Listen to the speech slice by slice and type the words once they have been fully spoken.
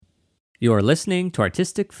You're listening to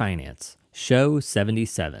Artistic Finance, Show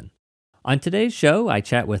 77. On today's show, I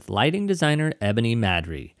chat with lighting designer Ebony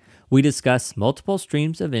Madry. We discuss multiple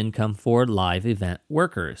streams of income for live event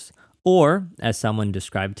workers, or, as someone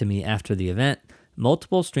described to me after the event,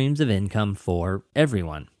 multiple streams of income for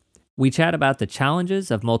everyone. We chat about the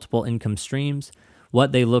challenges of multiple income streams,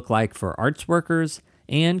 what they look like for arts workers,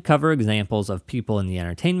 and cover examples of people in the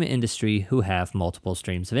entertainment industry who have multiple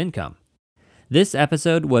streams of income. This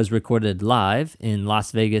episode was recorded live in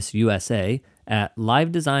Las Vegas, USA at Live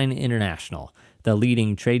Design International, the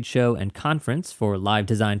leading trade show and conference for live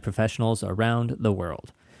design professionals around the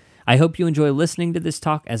world. I hope you enjoy listening to this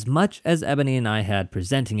talk as much as Ebony and I had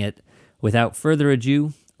presenting it. Without further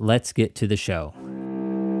ado, let's get to the show.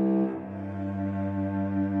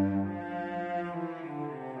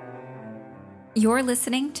 You're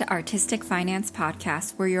listening to Artistic Finance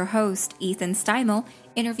Podcast, where your host, Ethan Steimel,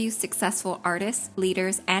 interviews successful artists,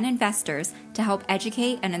 leaders, and investors to help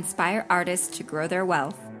educate and inspire artists to grow their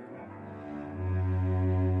wealth.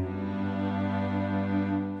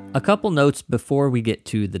 A couple notes before we get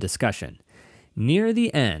to the discussion. Near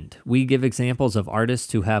the end, we give examples of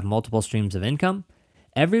artists who have multiple streams of income.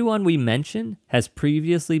 Everyone we mention has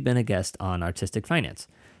previously been a guest on Artistic Finance.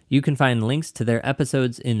 You can find links to their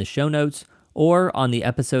episodes in the show notes or on the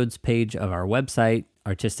episodes page of our website,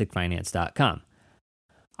 artisticfinance.com.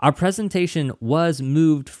 Our presentation was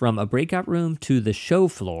moved from a breakout room to the show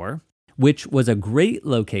floor, which was a great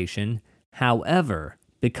location. However,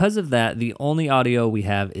 because of that, the only audio we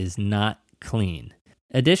have is not clean.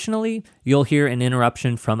 Additionally, you'll hear an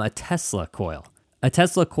interruption from a Tesla coil. A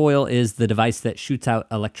Tesla coil is the device that shoots out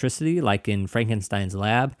electricity, like in Frankenstein's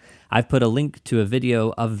lab. I've put a link to a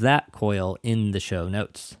video of that coil in the show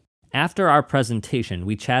notes. After our presentation,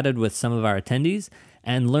 we chatted with some of our attendees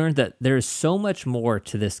and learned that there is so much more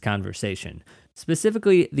to this conversation.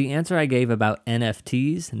 Specifically, the answer I gave about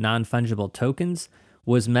NFTs, non-fungible tokens,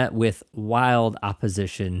 was met with wild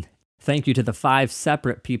opposition. Thank you to the 5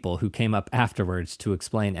 separate people who came up afterwards to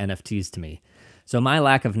explain NFTs to me. So my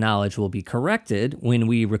lack of knowledge will be corrected when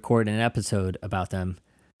we record an episode about them,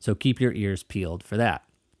 so keep your ears peeled for that.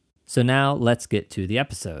 So now let's get to the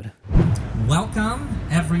episode. Welcome,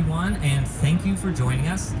 everyone, and thank you for joining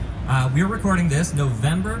us. We're recording this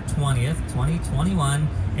November 20th, 2021,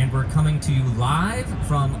 and we're coming to you live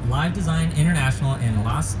from Live Design International in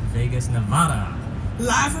Las Vegas, Nevada.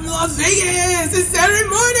 Live from Las Vegas! It's Saturday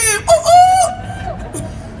morning!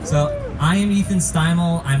 Ooh-ooh! So, I am Ethan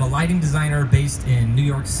Steimel. I'm a lighting designer based in New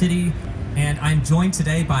York City, and I'm joined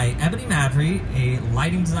today by Ebony Madry, a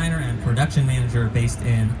lighting designer and production manager based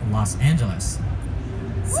in Los Angeles.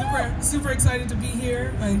 Super excited to be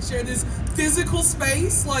here and share this physical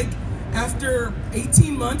space, after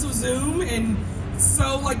 18 months of Zoom. And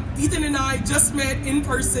so, Ethan and I just met in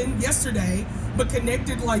person yesterday, but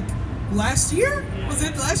connected, last year? Was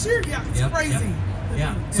it last year? Yeah, it's crazy.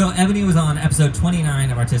 Yeah. So Ebony was on episode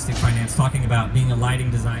 29 of Artistic Finance talking about being a lighting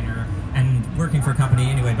designer and working for a company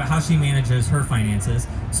anyway, but how she manages her finances.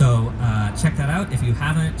 So check that out if you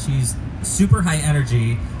haven't. She's super high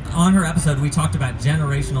energy. On her episode, we talked about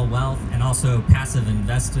generational wealth and also passive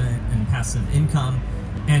investment and passive income.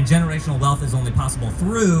 And generational wealth is only possible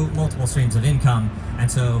through multiple streams of income.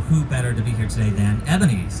 And so who better to be here today than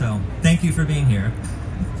Ebony? So thank you for being here.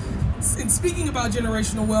 And speaking about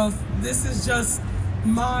generational wealth, this is just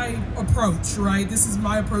my approach, right? This is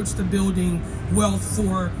my approach to building wealth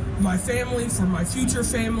for my family, for my future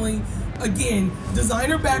family. Again,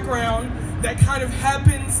 designer background that kind of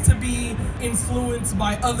happens to be influenced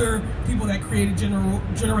by other people that created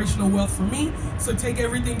generational wealth for me. So take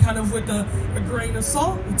everything kind of with a grain of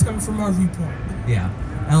salt. It's coming from our viewpoint. Yeah.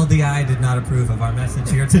 LDI did not approve of our message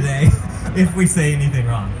here today if we say anything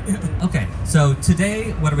wrong. Okay, so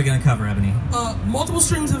today, what are we going to cover, Ebony? Multiple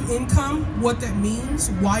streams of income, what that means,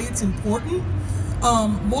 why it's important,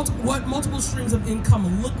 what multiple streams of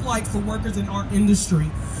income look like for workers in our industry.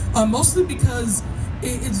 Mostly because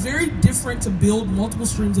it's very different to build multiple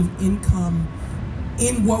streams of income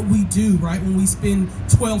in what we do, right? When we spend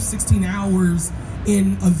 12, 16 hours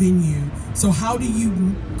in a venue. So how do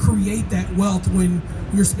you create that wealth when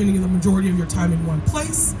you're spending the majority of your time in one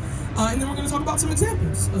place? And then we're going to talk about some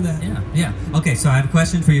examples of that. Yeah. Okay, so I have a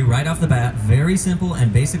question for you right off the bat. Very simple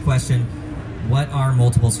and basic question. What are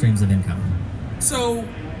multiple streams of income? So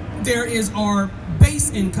there is our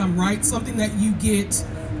base income, right? Something that you get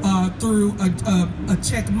through a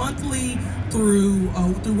check monthly, through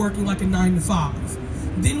working like a 9 to 5.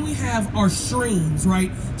 Then we have our streams,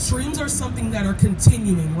 right? Streams are something that are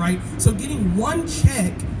continuing, right? So getting one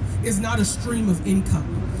check is not a stream of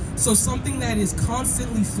income. So something that is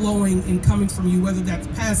constantly flowing and coming from you, whether that's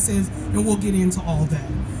passive, and we'll get into all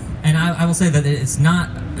that. And I will say that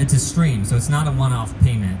it's a stream, so it's not a one-off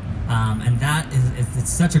payment. And that it's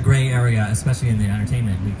such a gray area, especially in the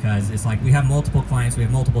entertainment, because it's like we have multiple clients, we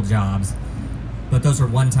have multiple jobs, but those are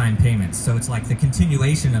one-time payments. So it's like the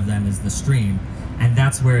continuation of them is the stream, and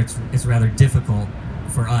that's where it's rather difficult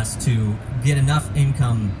for us to get enough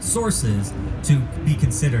income sources to be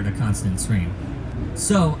considered a constant stream.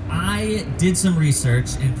 So I did some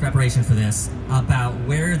research in preparation for this about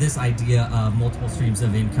where this idea of multiple streams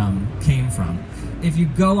of income came from. If you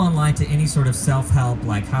go online to any sort of self-help,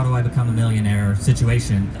 like how do I become a millionaire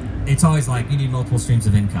situation, it's always like you need multiple streams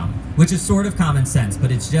of income, which is sort of common sense,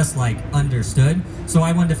 but it's just like understood. So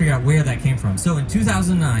I wanted to figure out where that came from. So in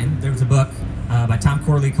 2009, there was a book by Tom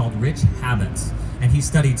Corley called Rich Habits, and he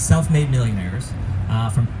studied self-made millionaires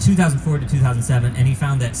from 2004 to 2007, and he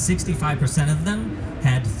found that 65% of them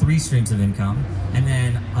had 3 streams of income, and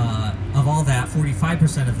then of all that,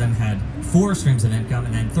 45% of them had 4 streams of income,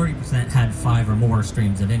 and then 30% had 5 or more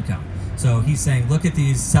streams of income. So he's saying, look at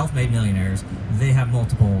these self-made millionaires, they have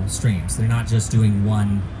multiple streams. They're not just doing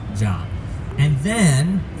one job. And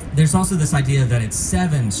then there's also this idea that it's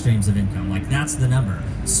 7 streams of income, like that's the number.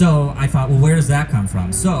 So I thought, well, where does that come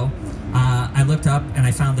from? So I looked up and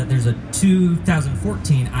I found that there's a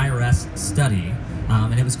 2014 IRS study,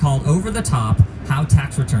 and it was called Over the Top, How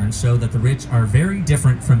Tax Returns Show That the Rich Are Very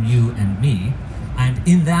Different from You and Me. And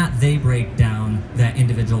in that, they break down that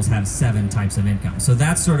individuals have 7 types of income. So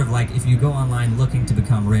that's sort of like if you go online looking to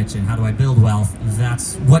become rich and how do I build wealth,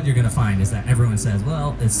 that's what you're going to find is that everyone says,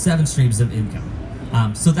 well, it's 7 streams of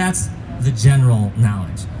income. So that's the general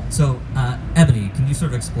knowledge. So, Ebony, can you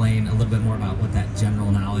sort of explain a little bit more about what that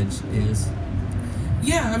general knowledge is?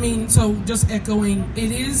 Yeah, I mean, so just echoing,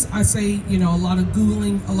 it is, I say, a lot of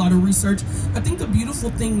Googling, a lot of research. I think the beautiful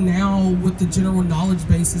thing now with the general knowledge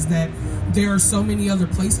base is that there are so many other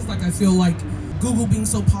places. Like, I feel like Google being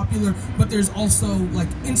so popular, but there's also like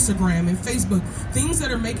Instagram and Facebook, things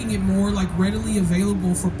that are making it more like readily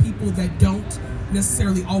available for people that don't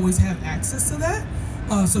necessarily always have access to that.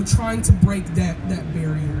 So trying to break that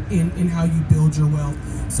barrier in how you build your wealth.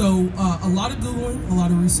 So a lot of Googling, a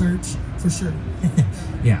lot of research, for sure.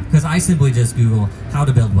 Yeah, because I simply just Google how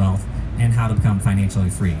to build wealth and how to become financially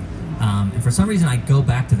free. And for some reason, I go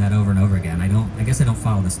back to that over and over again. I guess I don't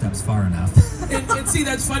follow the steps far enough. and see,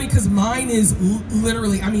 that's funny because mine is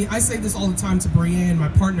literally, I say this all the time to Brianne, my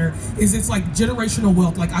partner, is it's like generational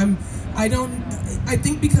wealth. Like I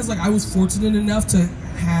think because like I was fortunate enough to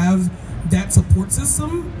have that support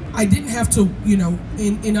system, I didn't have to,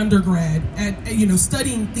 in undergrad at,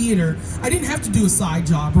 studying theater, I didn't have to do a side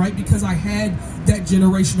job, right? Because I had that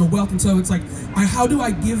generational wealth. And so it's like, how do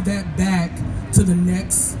I give that back to the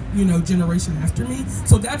next, generation after me?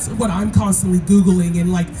 So that's what I'm constantly Googling,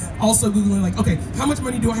 and like also Googling like, okay, how much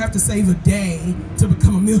money do I have to save a day to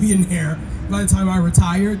become a millionaire by the time I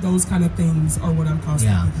retire? Those kind of things are what I'm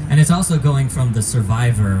constantly doing. And it's also going from the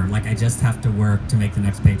survivor, like I just have to work to make the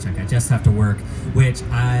next paycheck. I just have to work, which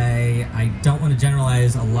I don't want to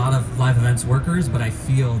generalize a lot of live events workers, but I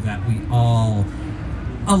feel that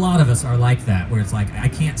a lot of us are like that, where it's like, I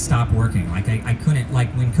can't stop working. Like I couldn't,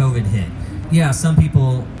 like when COVID hit. Yeah, some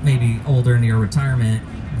people maybe older near retirement,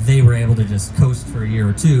 they were able to just coast for a year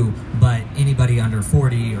or two, but anybody under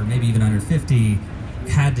 40 or maybe even under 50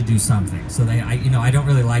 had to do something. So I don't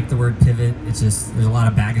really like the word pivot. It's just, there's a lot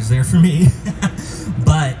of baggage there for me.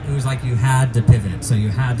 But it was like you had to pivot, so you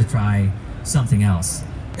had to try something else.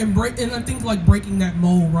 And I think like breaking that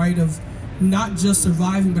mold, right, of not just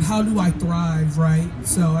surviving, but how do I thrive, right?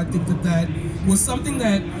 So I think that was something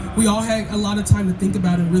that we all had a lot of time to think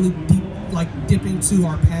about and really dip into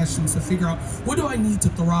our passions to figure out what do I need to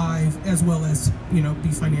thrive as well as, be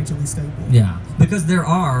financially stable. Yeah, because there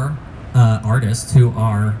are artists who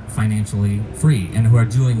are financially free and who are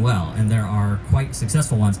doing well, and there are quite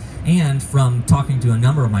successful ones. And from talking to a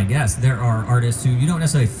number of my guests, there are artists who you don't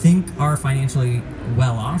necessarily think are financially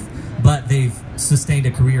well off, but they've sustained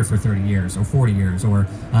a career for 30 years or 40 years. Or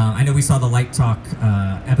I know we saw the Light Talk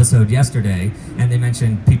episode yesterday, and they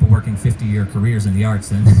mentioned people working 50-year careers in the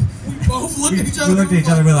arts. And we both looked at each other. We looked at each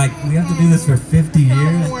other. We're like, we have to do this for 50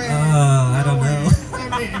 years? I don't know.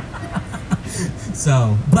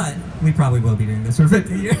 So, but we probably will be doing this for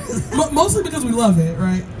 50 years. Mostly because we love it,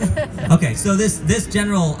 right? Okay, so this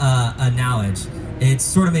general knowledge, it's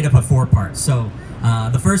sort of made up of 4 parts. So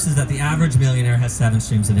the first is that the average millionaire has 7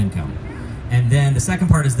 streams of income. And then the second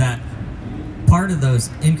part is that part of those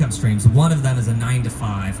income streams, one of them is a 9 to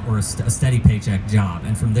 5 or a steady paycheck job,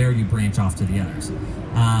 and from there you branch off to the others.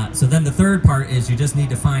 So then the third part is you just need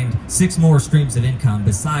to find 6 more streams of income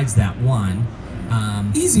besides that one.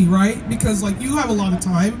 Easy, right? Because like you have a lot of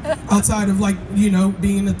time outside of like, you know,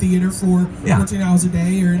 being in the theater for 14 hours a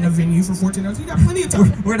day or in a venue for 14 hours. You got plenty of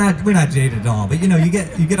time. We're not jaded at all, but you know, you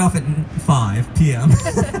get off at 5 p.m.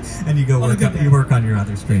 and you go work on your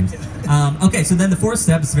other streams. Okay, so then the fourth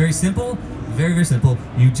step is very simple, very, very simple.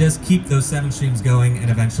 You just keep those 7 streams going,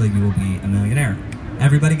 and eventually you will be a millionaire.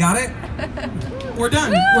 Everybody got it? We're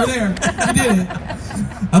done. We're there. We did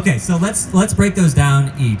it. Okay, so let's break those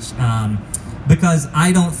down each. Because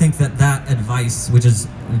I don't think that advice, which is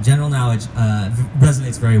general knowledge,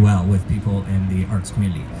 resonates very well with people in the arts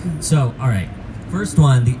community. So, all right. First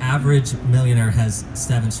one, the average millionaire has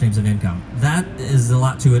 7 streams of income. That is a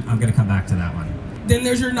lot to it. I'm going to come back to that one. Then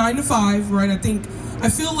there's your 9 to 5, right? I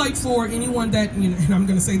feel like for anyone that, you know, and I'm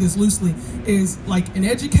going to say this loosely, is like an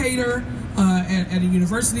educator at a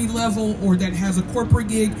university level or that has a corporate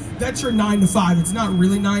gig, that's your 9 to 5. It's not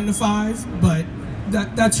really 9 to 5, but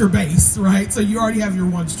that's your base, right? So you already have your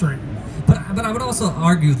one stream. But I would also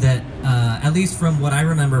argue that, at least from what I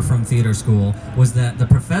remember from theater school, was that the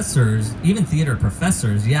professors, even theater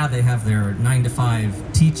professors, they have their 9 to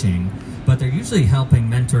 5 teaching, but they're usually helping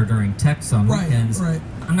mentor during techs on weekends. Right.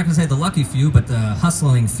 I'm not going to say the lucky few, but the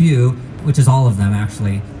hustling few, which is all of them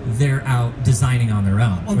actually, they're out designing on their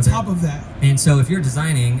own. On top of that. And so if you're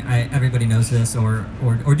designing, everybody knows this, or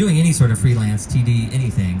doing any sort of freelance, TD,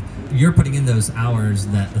 anything, you're putting in those hours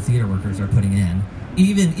that the theater workers are putting in.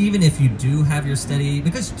 Even if you do have your steady,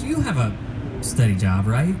 because you have a steady job,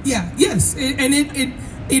 right? Yeah, yes.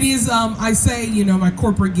 It is, I say, you know, my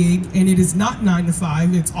corporate gig, and it is not 9 to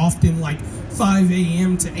 5. It's often like 5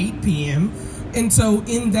 a.m. to 8 p.m. And so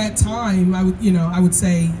in that time, I would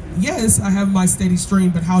say, yes, I have my steady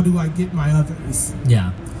stream, but how do I get my others?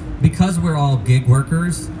 Yeah. Because we're all gig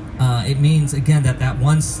workers, it means, again, that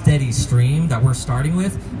one steady stream that we're starting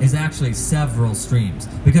with is actually several streams.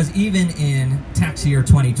 Because even in tax year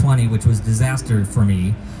 2020, which was disaster for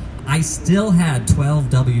me, I still had 12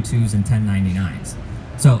 W-2s and 1099s.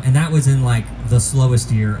 So, and that was in like the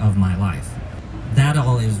slowest year of my life. That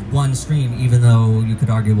all is one stream, even though you could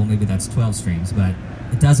argue, well, maybe that's 12 streams, but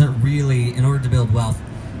it doesn't really, in order to build wealth,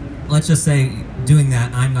 let's just say doing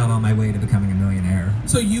that, I'm not on my way to becoming a millionaire.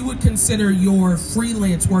 So you would consider your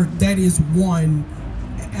freelance work, that is one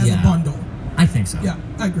as a bundle? I think so. Yeah,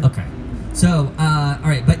 I agree. Okay. So, all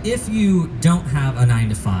right, but if you don't have a 9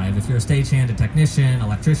 to 5, if you're a stagehand, a technician,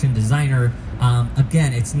 electrician, designer,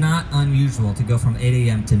 again, it's not unusual to go from 8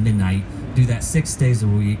 a.m. to midnight, do that 6 days a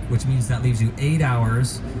week, which means that leaves you 8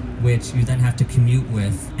 hours, which you then have to commute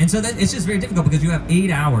with. And so that it's just very difficult because you have 8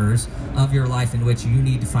 hours of your life in which you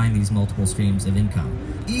need to find these multiple streams of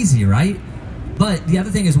income. Easy, right? But the other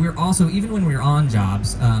thing is we're also, even when we're on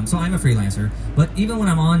jobs, so I'm a freelancer, but even when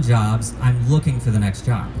I'm on jobs, I'm looking for the next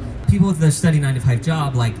job. People with their steady 9 to 5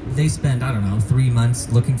 job, like they spend, 3 months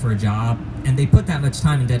looking for a job, and they put that much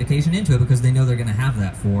time and dedication into it because they know they're going to have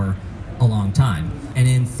that for a long time. And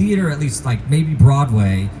in theater, at least like maybe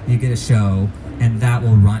Broadway, you get a show and that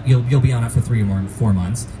will run, you'll be on it for 3 or 4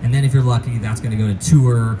 months. And then if you're lucky, that's going to go to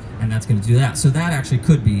tour and that's going to do that. So that actually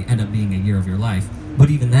could end up being a year of your life. But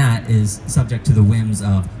even that is subject to the whims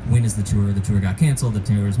of when is the tour got canceled, the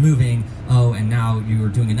tour is moving, and now you are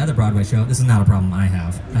doing another Broadway show. This is not a problem I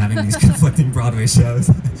have, having these conflicting Broadway shows.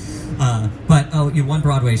 But you have one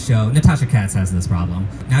Broadway show, Natasha Katz has this problem.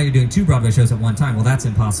 Now you're doing 2 Broadway shows at one time. Well, that's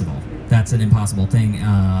impossible. That's an impossible thing.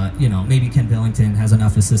 Maybe Ken Billington has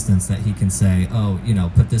enough assistants that he can say,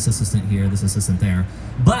 put this assistant here, this assistant there.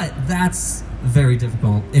 But that's very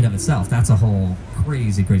difficult in of itself. That's a whole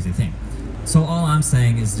crazy, crazy thing. So all I'm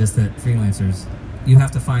saying is just that freelancers, you have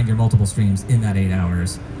to find your multiple streams in that 8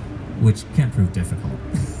 hours, which can prove difficult.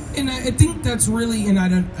 And I think that's really, and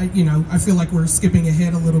I feel like we're skipping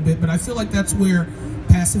ahead a little bit, but I feel like that's where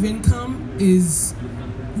passive income is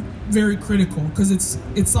very critical, because it's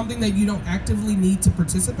something that you don't actively need to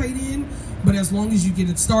participate in, but as long as you get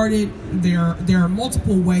it started, there are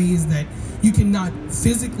multiple ways that you can not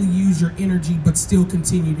physically use your energy, but still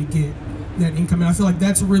continue to get that income. And I feel like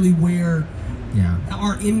that's really where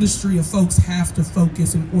our industry of folks have to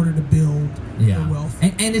focus in order to build their wealth.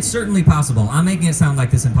 And it's certainly possible. I'm making it sound like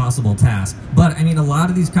this impossible task, but I mean, a lot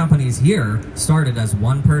of these companies here started as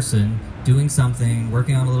one person doing something,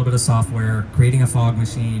 working on a little bit of software, creating a fog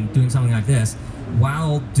machine, doing something like this,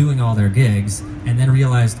 while doing all their gigs, and then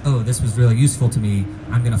realized, this was really useful to me.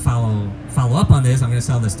 I'm going to follow up on this. I'm going to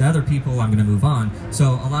sell this to other people. I'm going to move on.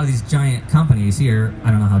 So a lot of these giant companies here,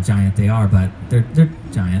 I don't know how giant they are, but they're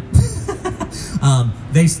giant.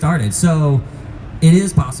 They started. So it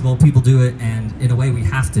is possible. People do it, and in a way, we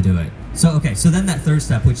have to do it. So then that third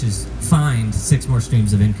step, which is find 6 more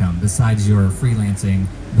streams of income besides your freelancing,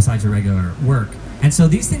 besides your regular work. And so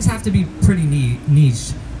these things have to be pretty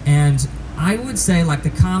niche. And I would say, like, the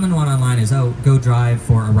common one online is, go drive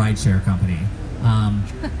for a rideshare company.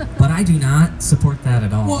 But I do not support that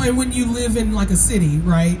at all. Well, and when you live in, like, a city,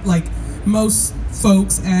 right? Like, most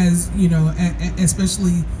folks, as, you know,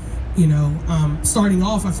 especially, you know, starting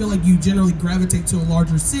off, I feel like you generally gravitate to a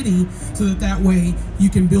larger city so that way you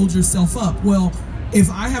can build yourself up. Well, if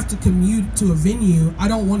I have to commute to a venue, I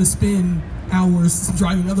don't want to spend hours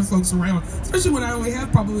driving other folks around, especially when I only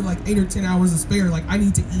have probably like 8 or 10 hours to spare. Like, I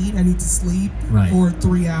need to eat, I need to sleep for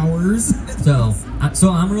 3 hours.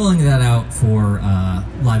 So I'm ruling that out for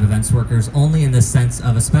live events workers, only in the sense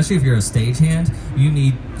of, especially if you're a stagehand, you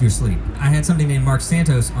need your sleep. I had somebody named Mark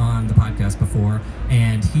Santos on the podcast before,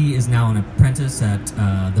 and he is now an apprentice at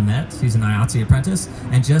the Met. He's an IATSE apprentice,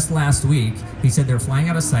 and just last week he said they were flying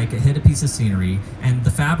out of Psych. It hit a piece of scenery, and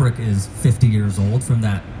the fabric is 50 years old from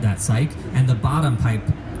that Psych, and the bottom pipe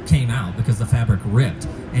came out because the fabric ripped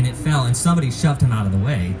and it fell, and somebody shoved him out of the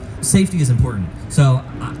way. Safety is important. So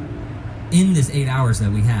in this 8 hours that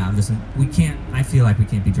we have, I feel like we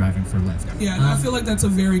can't be driving for Lyft. Yeah, I feel like that's a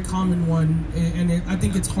very common one, and I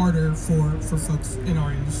think it's harder for folks in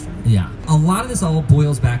our industry. Yeah, a lot of this all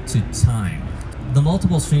boils back to time. The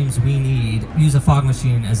multiple streams we need, use a fog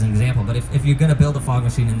machine as an example, but if you're going to build a fog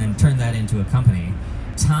machine and then turn that into a company,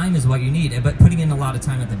 time is what you need. But putting in a lot of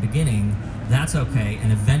time at the beginning, that's okay,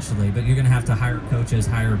 and eventually, but you're going to have to hire coaches,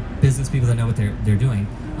 hire business people that know what they're doing.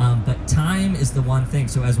 But time is the one thing.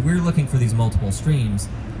 So as we're looking for these multiple streams,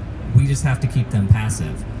 we just have to keep them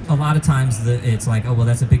passive. A lot of times it's like, oh, well,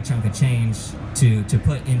 that's a big chunk of change to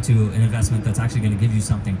put into an investment that's actually going to give you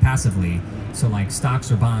something passively. So like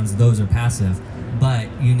stocks or bonds, those are passive, but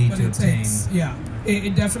you need to obtain...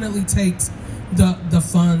 It definitely takes the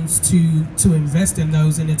funds to invest in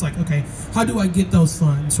those, and it's like, okay, how do I get those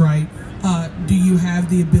funds, right? Do you have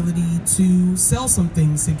the ability to sell some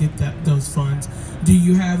things to get those funds? Do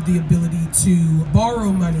you have the ability to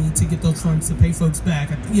borrow money to get those funds to pay folks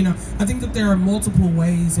back? You know, I think that there are multiple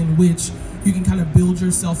ways in which you can kind of build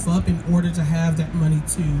yourself up in order to have that money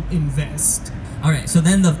to invest. All right, so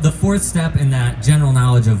then the fourth step in that general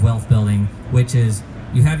knowledge of wealth building, which is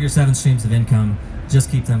you have your 7 streams of income,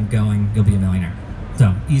 just keep them going, you'll be a millionaire.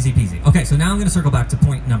 So, easy peasy. Okay, so now I'm going to circle back to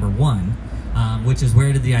point number 1, which is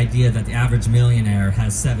where did the idea that the average millionaire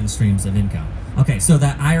has 7 streams of income. Okay, so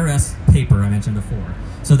that IRS paper I mentioned before,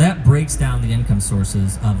 so that breaks down the income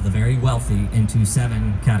sources of the very wealthy into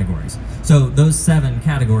 7 categories. So those 7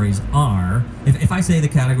 categories are, if I say the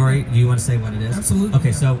category, do you want to say what it is? Absolutely.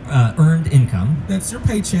 Okay, so earned income. That's your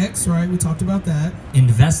paychecks, right? We talked about that.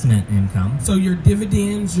 Investment income. So your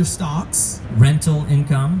dividends, your stocks. Rental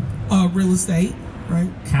income. Real estate, right?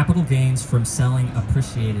 Capital gains from selling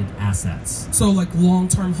appreciated assets. So like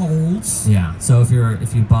long-term holds. Yeah. So if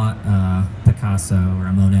you bought Picasso or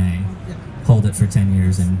a Monet, hold it for 10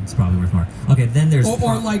 years and it's probably worth more. Okay, then there's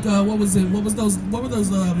or like what were those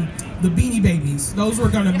the Beanie Babies? Those were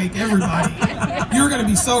gonna make everybody. You're gonna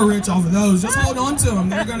be so rich off of those. Just hold on to them.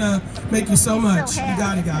 They're gonna make you so much. You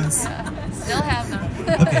got it, guys. Still have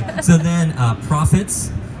them. Okay, so then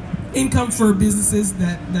profits. Income for businesses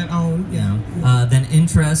that own. Yeah. Then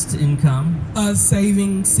interest income.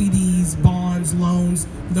 Saving, CDs, bonds, loans.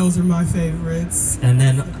 Those are my favorites. And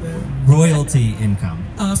then royalty income.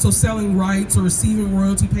 So selling rights or receiving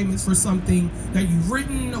royalty payments for something that you've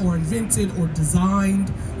written or invented or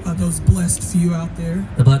designed. Those blessed few out there.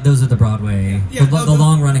 Those are the Broadway, the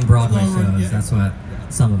long-running Broadway shows. Yeah. That's what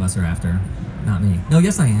some of us are after. Not me. No,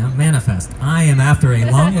 yes I am. Manifest. I am after a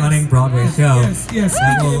long-running Broadway show. Yes. Speak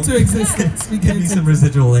it into existence. Give me some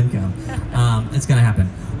residual income. It's going to happen.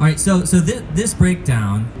 All right, so this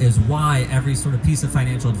breakdown is why every sort of piece of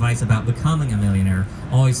financial advice about becoming a millionaire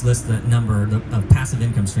always lists the number of passive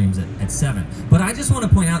income streams at 7. But I just want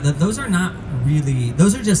to point out that those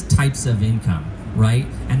are just types of income, right?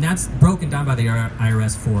 And that's broken down by the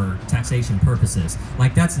IRS for taxation purposes.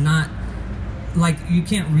 Like, that's not... Like, you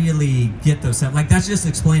can't really get those... Like, that's just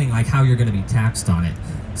explaining, like, how you're going to be taxed on it.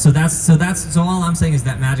 So all I'm saying is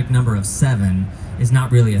that magic number of 7 is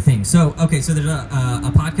not really a thing. So, okay, so there's a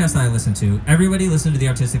podcast that I listen to. Everybody listen to the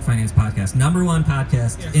Artistic Finance Podcast. #1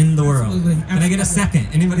 podcast in the world. Absolutely. Can I get a second?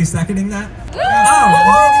 Anybody seconding that?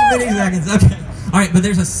 Oh, many seconds. Okay. All right, but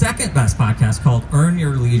there's a second best podcast called Earn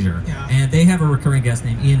Your Leisure, Yeah. and they have a recurring guest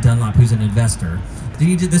named Ian Dunlop, who's an investor.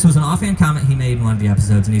 This was an offhand comment he made in one of the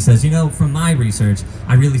episodes, and he says, from my research,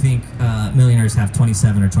 I really think millionaires have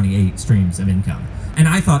 27 or 28 streams of income. And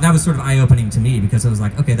I thought that was sort of eye-opening to me, because I was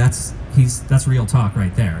like, okay, that's real talk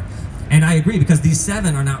right there. And I agree, because these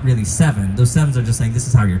 7 are not really 7. Those 7s are just saying this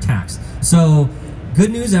is how you're taxed. So good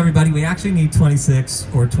news, everybody. We actually need 26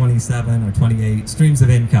 or 27 or 28 streams of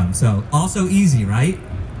income. So also easy, right?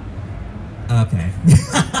 Okay.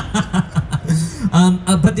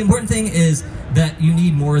 But the important thing is that you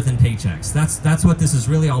need more than paychecks. That's what this is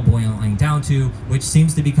really all boiling down to, which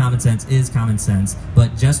seems to be common sense, is common sense.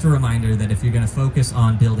 But just a reminder that if you're going to focus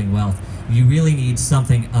on building wealth, you really need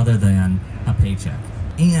something other than a paycheck.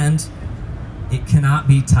 And it cannot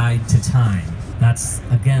be tied to time. That's,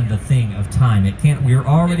 again, the thing of time. It can't. We're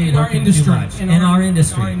already in our working industry, too much. In our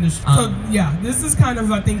industry. So yeah, this is kind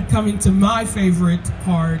of, I think, coming to my favorite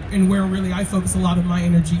part, and where really I focus a lot of my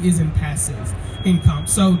energy is in passive income.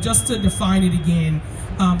 So just to define it again,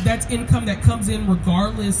 that's income that comes in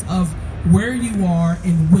regardless of where you are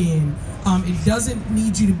and when. It doesn't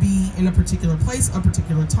need you to be in a particular place, a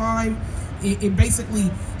particular time. It basically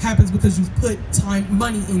happens because you've put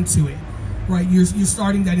money into it. Right, you're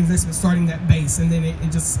starting that investment, starting that base, and then it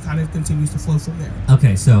just kind of continues to flow from there.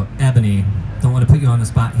 Okay, so Ebony, don't want to put you on the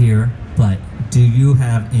spot here, but do you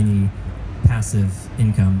have any passive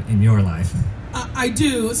income in your life? I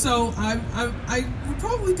do. So I would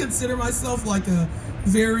probably consider myself like a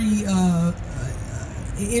very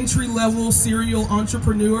entry-level serial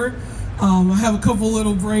entrepreneur. I have a couple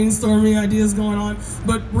little brainstorming ideas going on,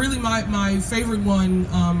 but really my favorite one,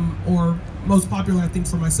 or most popular, I think,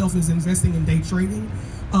 for myself, is investing in day trading.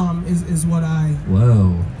 Is what I...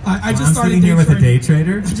 Whoa. I just started sitting here with a day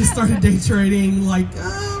trader? I just started day trading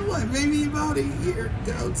maybe about a year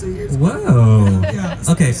ago, 2 years ago. Whoa. Yeah.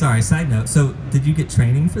 Okay, sorry, side note. So did you get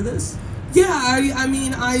training for this? Yeah,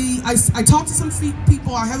 I talked to some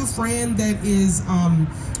people. I have a friend that is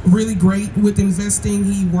really great with investing.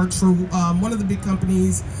 He works for one of the big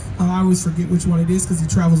companies. I always forget which one it is because he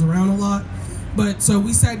travels around a lot. But so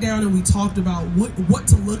we sat down and we talked about what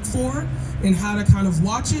to look for and how to kind of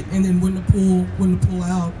watch it, and then when to pull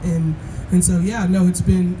out, and so yeah, no, it's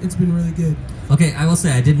been really good. Okay, I will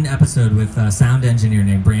say I did an episode with a sound engineer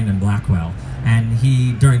named Brandon Blackwell, and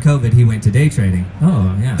during COVID he went to day trading.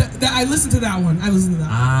 Oh yeah, I listened to that one.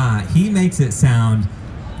 He makes it sound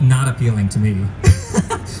not appealing to me.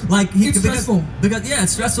 It's stressful. Because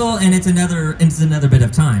it's stressful, and it's another bit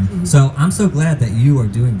of time. Mm-hmm. So I'm so glad that you are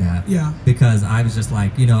doing that. Yeah. Because I was just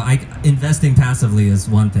like, investing passively is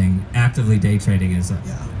one thing. Actively day trading is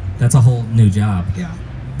that's a whole new job. Yeah.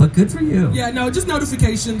 But good for you. Yeah, no, just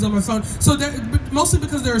notifications on my phone. So mostly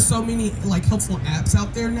because there are so many helpful apps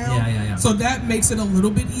out there now. Yeah. So that makes it a little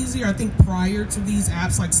bit easier. I think prior to these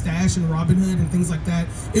apps like Stash and Robinhood and things like that,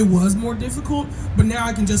 it was more difficult. But now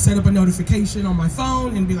I can just set up a notification on my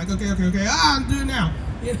phone and be like, okay, I'm doing it now.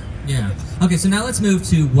 Yeah. Okay, so now let's move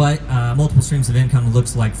to what multiple streams of income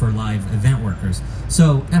looks like for live event workers.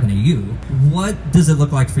 So, Ebony, what does it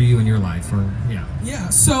look like for you in your life? Yeah,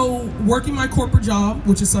 so working my corporate job,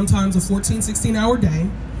 which is sometimes a 14, 16-hour day.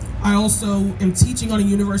 I also am teaching on a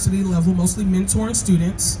university level, mostly mentoring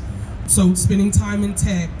students. So spending time in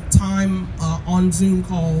tech, time on Zoom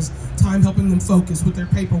calls, time helping them focus with their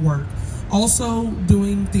paperwork. Also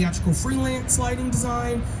doing theatrical freelance lighting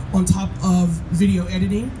design on top of video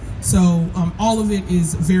editing. So all of it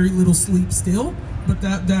is very little sleep still, but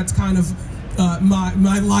that's kind of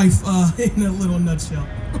my life in a little nutshell.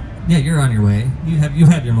 Yeah, you're on your way. You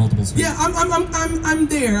have your multiple streams. Yeah, I'm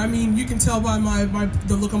there. I mean, you can tell by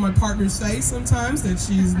the look on my partner's face sometimes that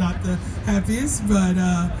she's not the happiest, but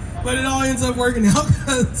it all ends up working out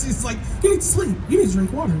because she's like, you need to sleep, you need to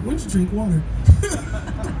drink water. When did you drink water?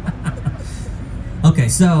 Okay,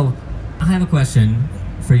 so I have a question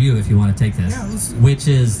for you if you want to take this, which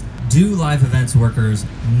is, do live events workers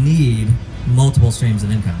need multiple streams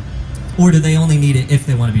of income? Or do they only need it if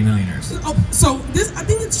they want to be millionaires? So I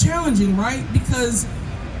think it's challenging, right? Because,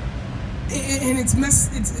 and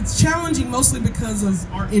it's challenging mostly because of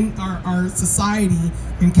our society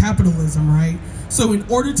and capitalism, right? So in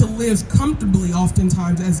order to live comfortably,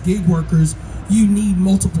 oftentimes as gig workers, you need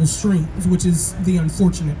multiple streams, which is the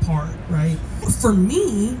unfortunate part, right? For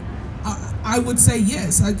me, I would say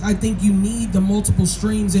yes. I think you need the multiple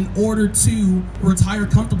streams in order to retire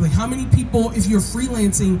comfortably. How many people, if you're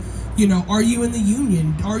freelancing, Are you in the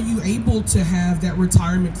union? Are you able to have that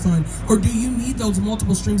retirement fund? Or do you need those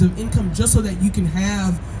multiple streams of income just so that you can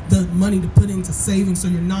have the money to put into savings so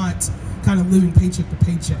you're not kind of living paycheck to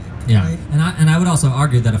paycheck? Yeah, right? and I would also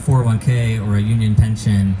argue that a 401k or a union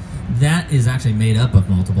pension, that is actually made up of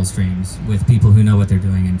multiple streams with people who know what they're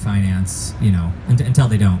doing in finance, until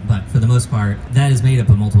they don't. But for the most part, that is made up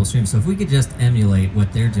of multiple streams. So if we could just emulate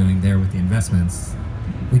what they're doing there with the investments,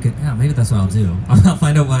 we could, maybe that's what I'll do. I'll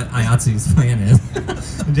find out what IATSE's plan is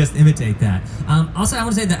and just imitate that. Also, I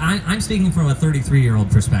want to say that I'm speaking from a 33-year-old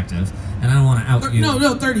perspective, and I don't want to out you.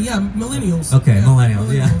 No, 30, millennials. Okay, yeah,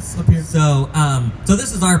 millennials, up here. So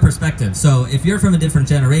this is our perspective. So if you're from a different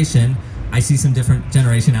generation, I see some different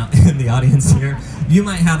generation out in the audience here. You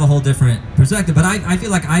might have a whole different perspective, but I feel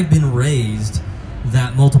like I've been raised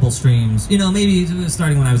that multiple streams, maybe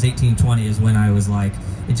starting when I was 18, 20 is when I was like,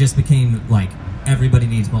 it just became like, everybody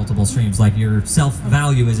needs multiple streams. Like your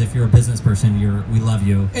self-value is if you're a business person, we love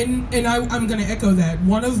you. And I'm going to echo that.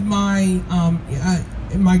 One of my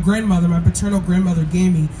my grandmother, my paternal grandmother,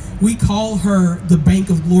 Gammy, we call her the Bank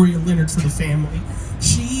of Gloria Leonard for the family.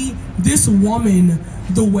 This woman,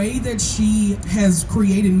 the way that she has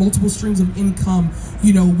created multiple streams of income,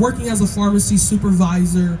 working as a pharmacy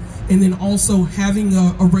supervisor and then also having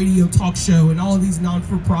a radio talk show and all of these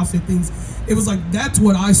non-for-profit things, it was like, that's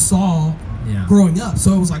what I saw growing up.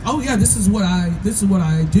 So it was like, oh yeah, this is what I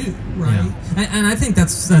do, right? Yeah. And I think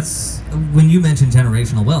that's when you mention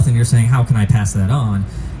generational wealth and you're saying, how can I pass that on?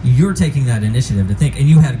 You're taking that initiative to think, and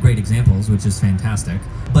you had great examples, which is fantastic,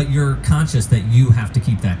 but you're conscious that you have to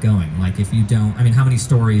keep that going. Like if you don't, how many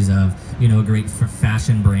stories of, a great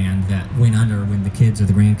fashion brand that went under when the kids or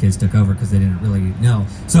the grandkids took over because they didn't really know.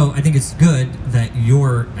 So I think it's good that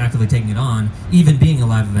you're actively taking it on, even being a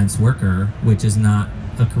live events worker, which is not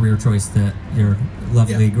a career choice that your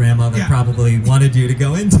lovely grandmother probably wanted you to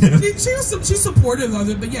go into. She's supportive of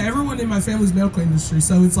it, but everyone in my family's medical industry,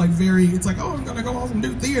 so it's like oh, I'm gonna go off and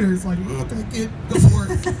do theater. It's like, okay, kid, go for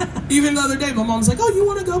it. Even the other day, my mom's like, oh, you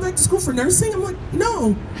want to go back to school for nursing? I'm like,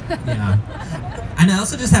 no. Yeah. And I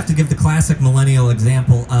also just have to give the classic millennial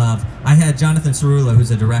example of, I had Jonathan Cerullo,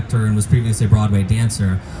 who's a director and was previously a Broadway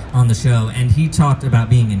dancer, on the show, and he talked about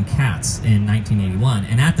being in Cats in 1981.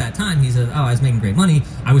 And at that time, he said, oh, I was making great money.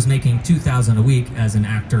 I was making $2,000 a week as an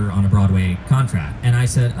actor on a Broadway contract. And I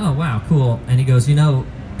said, oh, wow, cool. And he goes,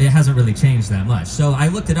 it hasn't really changed that much. So I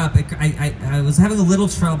looked it up. I was having a little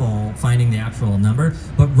trouble finding the actual number,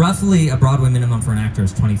 but roughly a Broadway minimum for an actor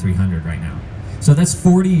is $2,300 right now. So that's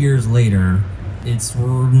 40 years later. It's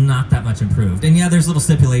not that much improved. And there's little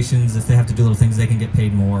stipulations. If they have to do little things, they can get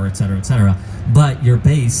paid more, et cetera, et cetera. But your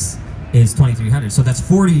base is $2,300. So that's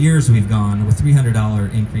 40 years we've gone with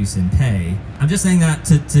 $300 increase in pay. I'm just saying that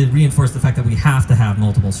to reinforce the fact that we have to have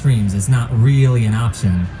multiple streams. It's not really an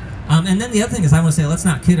option. And then the other thing is, I want to say, let's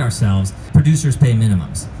not kid ourselves. Producers pay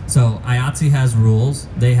minimums. So IATSE has rules.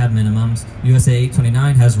 They have minimums. USA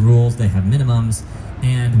 829 has rules. They have minimums.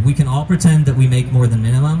 And we can all pretend that we make more than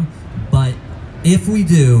minimum, but if we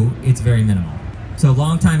do, it's very minimal. So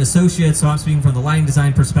long-time associates, so I'm speaking from the lighting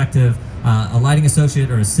design perspective, a lighting associate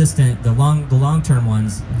or assistant, the long-term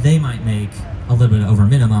ones, they might make a little bit over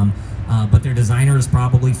minimum, but their designer is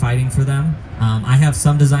probably fighting for them. I have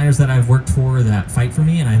some designers that I've worked for that fight for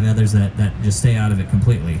me, and I have others that just stay out of it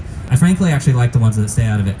completely. I frankly actually like the ones that stay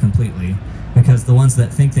out of it completely, because the ones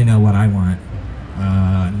that think they know what I want,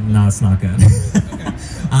 no, it's not good.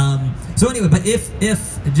 So anyway, but if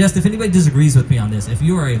anybody disagrees with me on this, if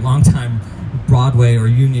you are a longtime Broadway or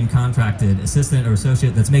union contracted assistant or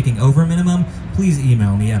associate that's making over minimum, please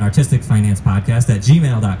email me at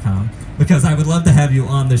artisticfinancepodcast@gmail.com, because I would love to have you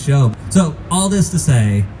on the show. So all this to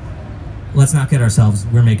say, let's not kid ourselves,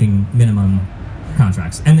 we're making minimum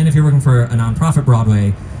contracts. And then if you're working for a nonprofit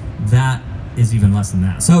Broadway, that is even less than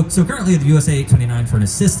that. So currently the USA 829 for an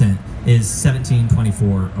assistant is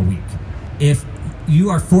 $17.24 a week. If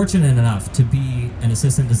you are fortunate enough to be an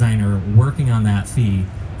assistant designer working on that fee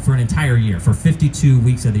for an entire year, for 52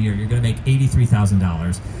 weeks of the year, you're going to make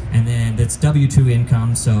 $83,000. And then that's W-2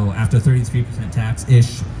 income, so after 33%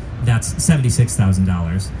 tax-ish, that's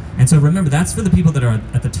 $76,000. And so remember, that's for the people that are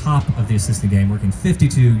at the top of the assistant game, working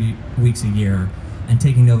 52 weeks a year and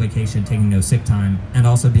taking no vacation, taking no sick time, and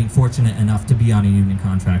also being fortunate enough to be on a union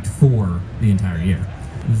contract for the entire year.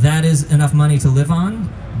 That is enough money to live on,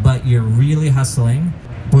 but you're really hustling.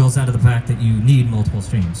 Boils down to the fact that you need multiple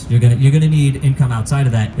streams. You're gonna need income outside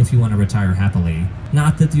of that if you want to retire happily.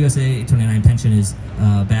 Not that the USA 829 pension is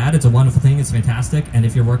bad. It's a wonderful thing. It's fantastic. And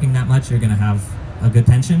if you're working that much, you're gonna have a good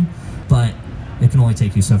pension, but it can only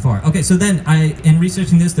take you so far. Okay, so then in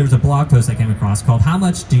researching this, there was a blog post I came across called "How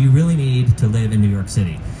Much Do You Really Need to Live in New York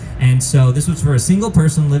City?" And so this was for a single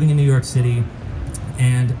person living in New York City,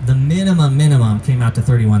 and the minimum came out to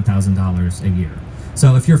 $31,000 a year.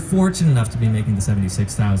 So if you're fortunate enough to be making the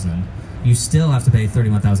 $76,000, you still have to pay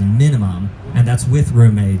 $31,000 minimum, and that's with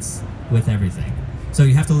roommates, with everything. So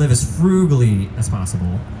you have to live as frugally as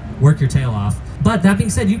possible, work your tail off. But that being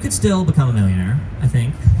said, you could still become a millionaire, I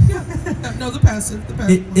think. Yeah. No, the passive.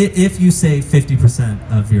 If you save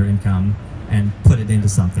 50% of your income and put it into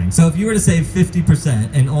something. So if you were to save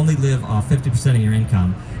 50% and only live off 50% of your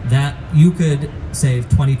income, that you could save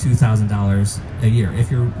 $22,000 a year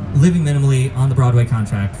if you're living minimally on the Broadway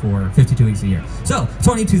contract for 52 weeks a year. So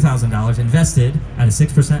 $22,000 invested at a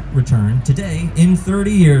 6% return today, in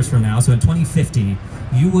 30 years from now, so in 2050,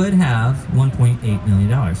 you would have $1.8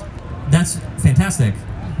 million. That's fantastic,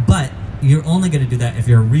 but you're only going to do that if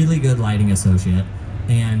you're a really good lighting associate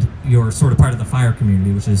and you're sort of part of the FIRE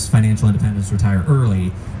community, which is financial independence, retire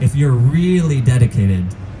early. If you're really dedicated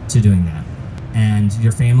to doing that, and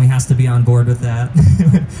your family has to be on board with that,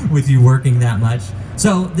 with you working that much.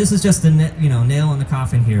 So this is just a nail in the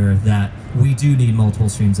coffin here that we do need multiple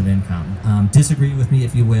streams of income. Disagree with me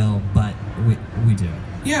if you will, but we do.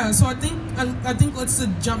 Yeah, so I think let's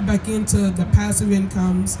jump back into the passive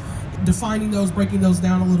incomes, defining those, breaking those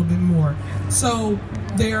down a little bit more. So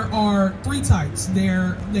there are three types.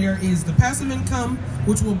 There is the passive income,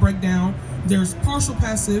 which we'll break down. There's partial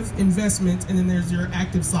passive investments, and then there's your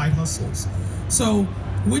active side hustles. So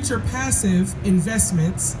with your passive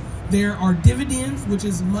investments, there are dividends, which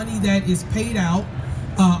is money that is paid out,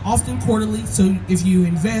 often quarterly. So if you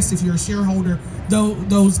invest, if you're a shareholder,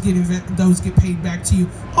 those get paid back to you.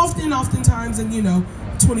 Oftentimes in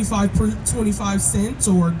 25 cents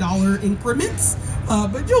or dollar increments,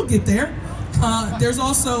 but you'll get there. There's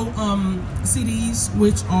also CDs,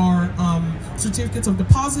 which are certificates of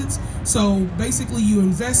deposits. So basically you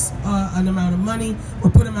invest an amount of money or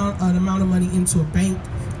put an amount of money into a bank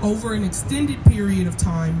over an extended period of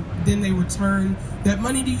time. Then they return that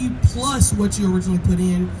money to you plus what you originally put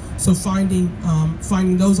in. So finding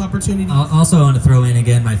those opportunities. I also want to throw in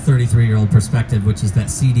again my 33-year-old perspective, which is that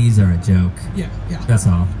CDs are a joke. Yeah. That's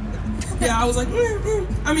all. Yeah, I was like,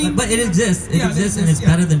 I mean, but it exists. It exists, and it's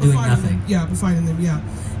better than doing nothing. Finding them. Yeah,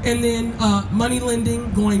 and then money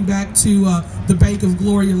lending. Going back to the Bank of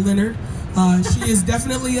Gloria Leonard, she is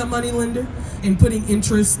definitely a money lender and putting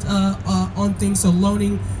interest on things. So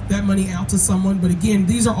loaning that money out to someone. But again,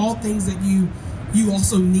 these are all things that you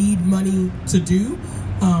also need money to do.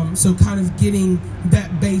 So kind of getting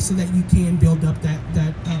that base so that you can build up that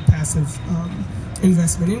passive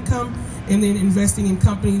investment income. And then investing in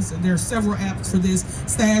companies. There are several apps for this.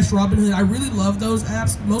 Stash, Robinhood. I really love those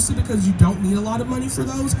apps, mostly because you don't need a lot of money for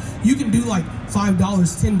those. You can do like $5,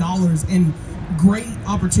 $10, and great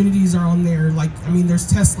opportunities are on there. Like, I mean, there's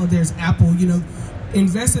Tesla, there's Apple.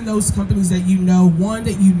 Invest in those companies that you know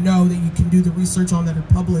that you can do the research on, that are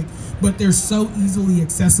public, but they're so easily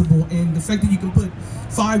accessible. And the fact that you can put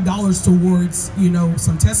 $5 towards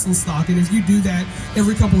some Tesla stock, and if you do that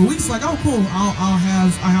every couple of weeks, like, oh cool,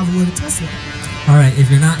 I have a little Tesla. All right, if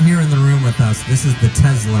you're not here in the room with us, this is the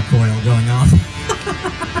Tesla coil going off.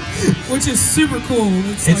 Which is super cool.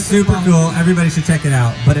 It's like super cool. Everybody should check it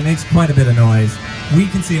out, but it makes quite a bit of noise. We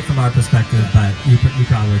can see it from our perspective, but you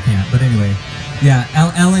probably can't. But anyway, yeah,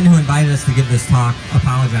 Ellen, who invited us to give this talk,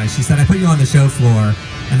 apologized. She said, I put you on the show floor,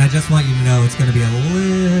 and I just want you to know it's going to be a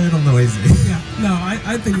little noisy. Yeah, no,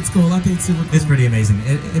 I think it's cool. I think it's super cool. It's pretty amazing.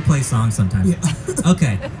 It plays songs sometimes. Yeah.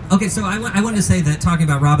 Okay, so I wanted to say that talking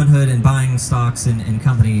about Robinhood and buying stocks in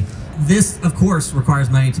company, this, of course, requires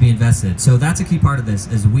money to be invested. So that's a key part of this,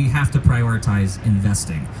 is we have to prioritize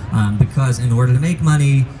investing. Because in order to make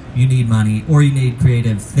money, you need money, or you need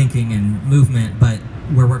creative thinking and movement, but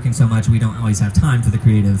we're working so much we don't always have time for the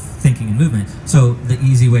creative thinking and movement. So the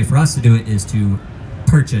easy way for us to do it is to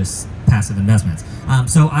purchase passive investments.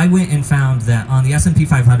 So I went and found that on the S&P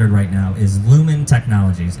 500 right now is Lumen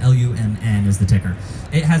Technologies. LUMN is the ticker.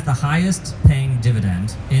 It has the highest paying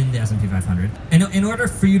dividend in the S&P 500. And in order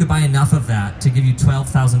for you to buy enough of that to give you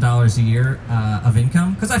 $12,000 a year of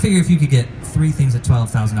income, because I figure if you could get three things at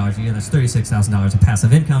 $12,000 a year, that's $36,000 of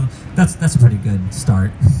passive income. That's a pretty good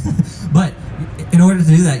start. But in order to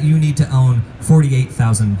do that, you need to own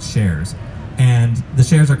 48,000 shares. And the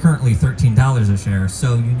shares are currently $13 a share,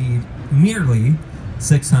 so you need merely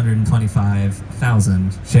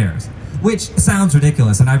 625,000 shares, which sounds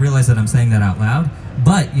ridiculous, and I realize that I'm saying that out loud,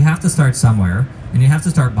 but you have to start somewhere, and you have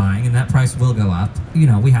to start buying, and that price will go up.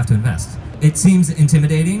 We have to invest. It seems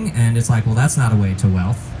intimidating, and it's like, well, that's not a way to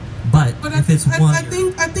wealth, but if it's one... I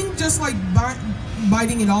think just like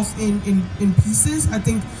biting it off in pieces. I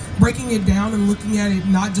think breaking it down and looking at it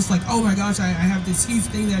not just like, oh my gosh, I have this huge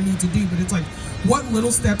thing that I need to do, but it's like, what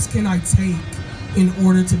little steps can I take in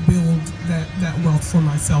order to build that wealth for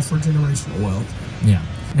myself, or generational wealth? Yeah.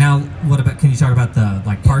 Now, what about? Can you talk about the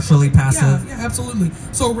like partially passive? Yeah, absolutely.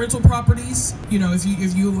 So rental properties,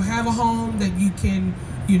 if you have a home that you can,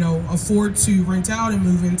 afford to rent out and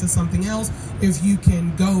move into something else, if you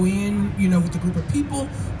can go in, with a group of people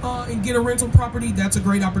and get a rental property, that's a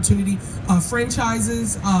great opportunity.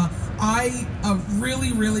 Franchises, I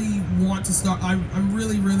really, really want to start. I'm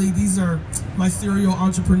really, these are my serial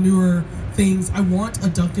entrepreneur things. I want a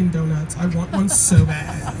Dunkin' Donuts. I want one so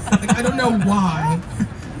bad. Like, I don't know why,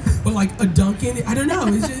 but like a Dunkin', I don't know.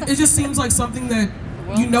 It just seems like something that,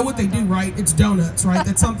 what they do, right? It's donuts, right?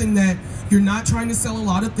 That's something that you're not trying to sell a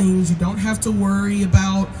lot of things. You don't have to worry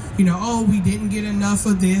about, oh, we didn't get enough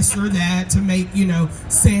of this or that to make,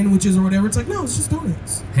 sandwiches or whatever. It's like, no, it's just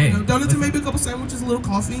donuts. Hey, donuts and maybe a couple sandwiches, a little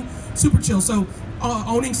coffee, super chill. So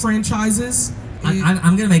owning franchises.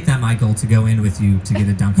 I'm going to make that my goal, to go in with you to get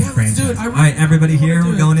a Dunkin' franchise. Let's do it. All right, everybody here,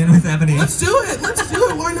 we're going in with Ebony. Let's do it.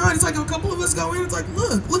 Why not? It's like a couple of us go in. It's like,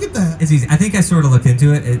 look at that. It's easy. I think I sort of looked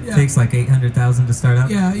into it. It takes like $800,000 to start up.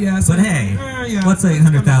 Yeah. So, but hey, what's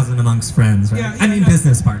 $800,000 amongst friends, right?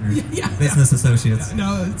 Business partners, business associates. Yeah,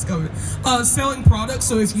 no, it's covered. Selling products.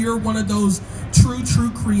 So if you're one of those true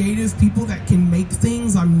creative people that can make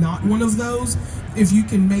things, I'm not one of those. If you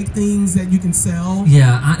can make things that you can sell.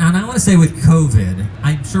 Yeah, and I want to say with COVID,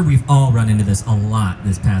 I'm sure we've all run into this a lot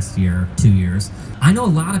this past year, 2 years. I know a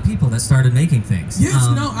lot of people that started making things. Yes,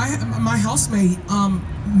 my housemate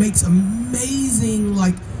makes amazing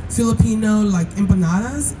Filipino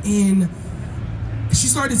empanadas, and she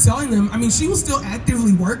started selling them. I mean, she was still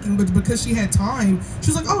actively working, but because she had time,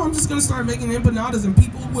 she was like, oh, I'm just going to start making empanadas, and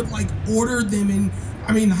people would order them, and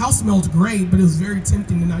I mean, the house smelled great, but it was very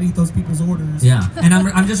tempting to not eat those people's orders. Yeah, and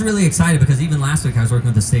I'm just really excited because even last week I was working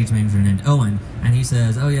with a stage manager named Owen, and he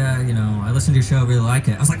says, oh yeah, I listened to your show, really like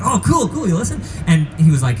it. I was like, oh, cool, you listen? And he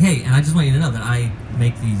was like, hey, and I just want you to know that I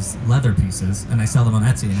make these leather pieces, and I sell them on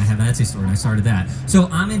Etsy, and I have an Etsy store, and I started that. So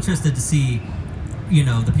I'm interested to see,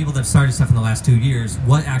 the people that have started stuff in the last 2 years,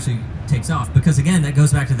 what actually takes off. Because again, that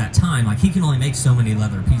goes back to that time. Like, he can only make so many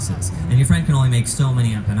leather pieces, and your friend can only make so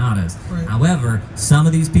many empanadas. Right. However, some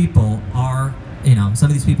of these people are,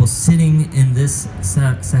 sitting in this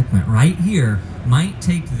segment right here might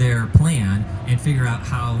take their plan and figure out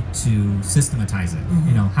how to systematize it.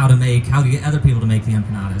 Mm-hmm. How to get other people to make the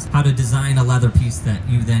empanadas, how to design a leather piece that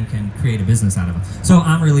you then can create a business out of. So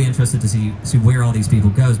I'm really interested to see where all these people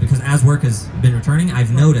goes, because as work has been returning,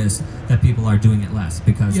 I've noticed that people are doing it less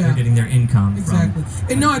because they're getting their income exactly.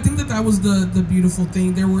 And no, I think that was the beautiful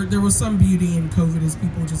thing. There was some beauty in COVID as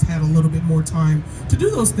people just had a little bit more time to do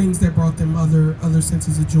those things that brought them other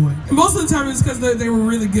senses of joy. And most of the time it's because they were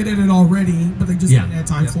really good at it already, but they just didn't have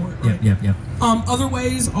time for it. Right? Yep. Other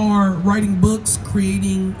ways are writing books,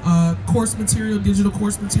 creating course material, digital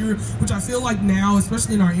course material, which I feel like now,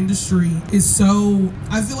 especially in our industry,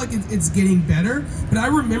 I feel like it's getting better. But I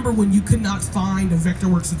remember when you could not find a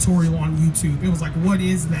Vectorworks tutorial on YouTube. It was like, what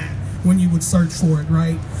is that? When you would search for it,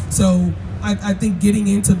 right? So I think getting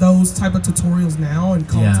into those type of tutorials now and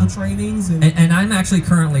console trainings. And I'm actually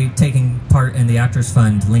currently taking part in the Actors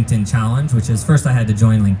Fund LinkedIn Challenge, which is, first I had to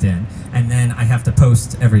join LinkedIn, and then I have to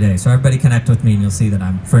post every day. So everybody connect with me, and you'll see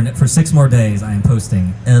that for 6 more days, I am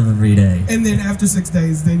posting every day. And then after 6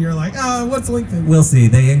 days, then you're like, what's LinkedIn? We'll see.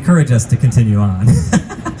 They encourage us to continue on.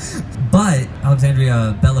 But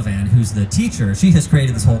Alexandria Belavan, who's the teacher, she has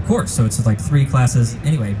created this whole course. So it's like 3 classes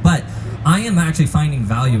anyway. But I am actually finding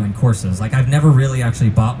value in courses. Like, I've never really actually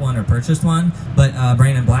bought one or purchased one, but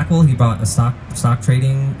Brandon Blackwell, he bought a stock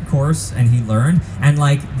trading course, and he learned. And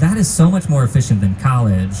that is so much more efficient than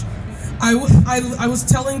college. I was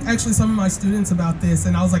telling actually some of my students about this,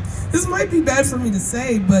 and I was like, this might be bad for me to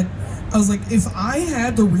say, but I was like, if I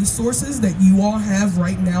had the resources that you all have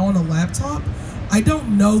right now on a laptop, I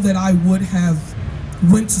don't know that I would have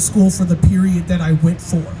went to school for the period that I went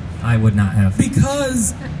for. I would not have.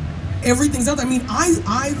 Because everything's out there. I mean,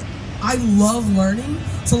 I love learning.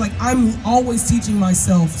 So I'm always teaching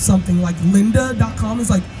myself something. Like lynda.com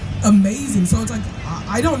is amazing. So it's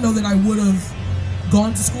I don't know that I would have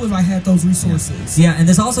gone to school if I had those resources. Yeah, and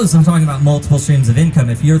this also is, I'm talking about multiple streams of income.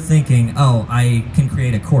 If you're thinking, oh, I can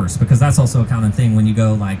create a course, because that's also a common thing when you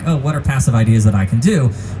go what are passive ideas that I can do?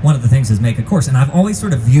 One of the things is make a course. And I've always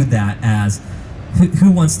sort of viewed that as,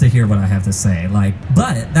 who wants to hear what I have to say? Like,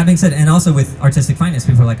 but that being said, and also with artistic finance,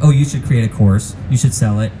 people are like, oh, you should create a course, you should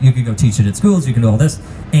sell it, you could go teach it at schools, you can do all this.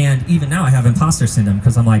 And even now I have imposter syndrome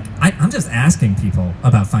because I'm like, I'm just asking people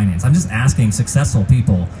about finance. I'm just asking successful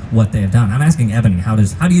people what they have done. I'm asking Ebony, how do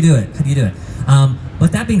you do it? How do you do it?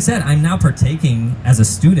 But that being said, I'm now partaking as a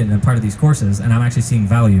student in part of these courses, and I'm actually seeing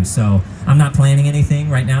value. So I'm not planning anything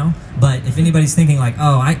right now. But if anybody's thinking like,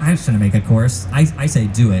 oh, I shouldn't make a course, I say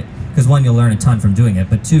do it. Because one, you'll learn a ton from doing it.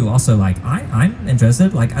 But two, also like, I'm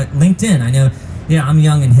interested. Like LinkedIn, I know, yeah, I'm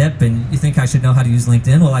young and hip, and you think I should know how to use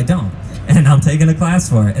LinkedIn? Well, I don't. And I'm taking a class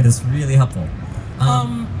for it. It is really helpful.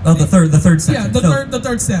 The third section. Yeah, the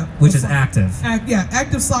third step. Which is active.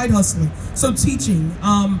 Active side hustling. So teaching.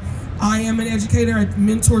 I am an educator.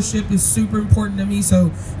 Mentorship is super important to me.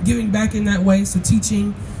 So giving back in that way. So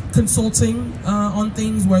teaching, consulting on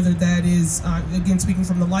things, whether that is, again, speaking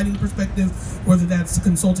from the lighting perspective, whether that's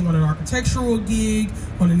consulting on an architectural gig,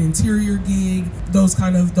 on an interior gig, those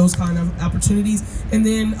kind of opportunities. And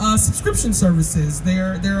then subscription services.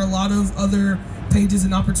 There are a lot of other pages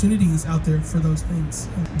and opportunities out there for those things.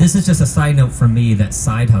 This is just a side note for me that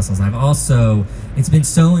side hustles. It's been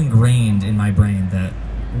so ingrained in my brain that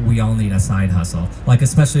we all need a side hustle. Like,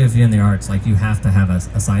 especially if you're in the arts, like, you have to have a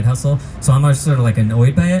side hustle. So I'm sort of like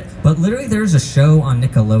annoyed by it. But literally there's a show on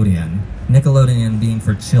Nickelodeon being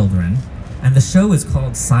for children, and the show is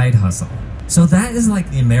called Side Hustle. So that is like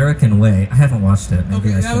the American way. I haven't watched it.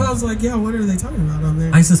 Maybe okay, I was like, yeah, what are they talking about on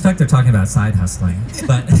there? I suspect they're talking about side hustling.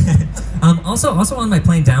 But also on my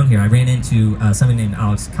plane down here, I ran into somebody named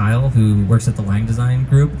Alex Kyle, who works at the Lang Design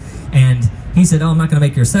Group, and he said, oh, I'm not going to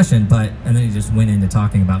make your session, and then he just went into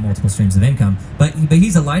talking about multiple streams of income. But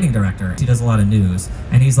he's a lighting director. He does a lot of news.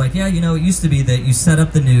 And he's like, yeah, it used to be that you set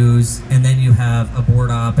up the news, and then you have a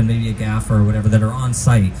board op and maybe a gaffer or whatever that are on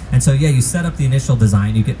site. And so, yeah, you set up the initial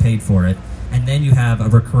design, you get paid for it, and then you have a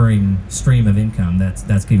recurring stream of income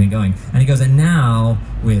that's keeping going. And he goes, and now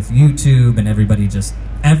with YouTube and everybody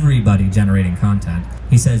generating content,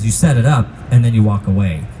 he says you set it up and then you walk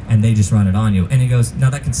away and they just run it on you. And he goes, now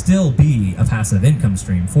that can still be a passive income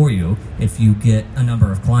stream for you if you get a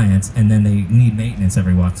number of clients and then they need maintenance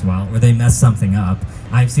every once in a while or they mess something up.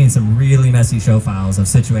 I've seen some really messy show files of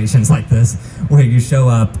situations like this where you show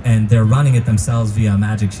up and they're running it themselves via a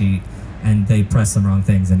magic sheet and they press some wrong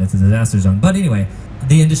things and it's a disaster zone. But anyway,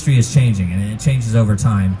 the industry is changing and it changes over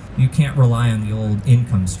time. You can't rely on the old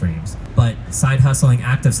income streams. But side hustling,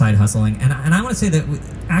 active side hustling, and I want to say that with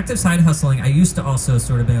active side hustling, I used to also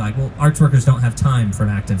sort of be like, well, arts workers don't have time for an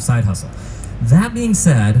active side hustle. That being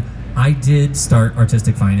said, I did start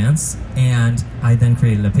Artistic Finance, and I then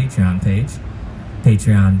created a Patreon page,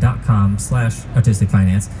 patreon.com/Artistic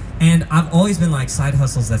Finance. And I've always been like, side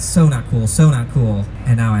hustles, that's so not cool,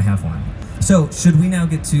 and now I have one. So, should we now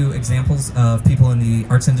get to examples of people in the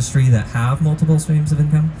arts industry that have multiple streams of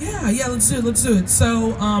income? Yeah, let's do it.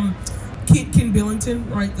 So, Ken Billington,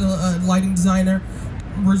 right, the lighting designer,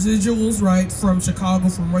 Residuals, right, from Chicago,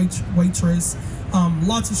 from Waitress,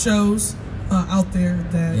 lots of shows out there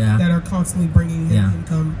that are constantly bringing him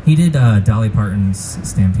income. He did Dolly Parton's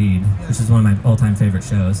Stampede, which is one of my all-time favorite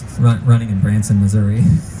shows, running in Branson, Missouri.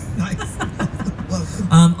 Nice.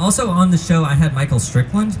 Also on the show, I had Michael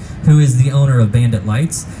Strickland, who is the owner of Bandit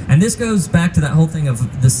Lights. And this goes back to that whole thing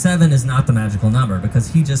of the 7 is not the magical number, because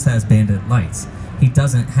he just has Bandit Lights. He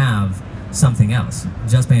doesn't have something else,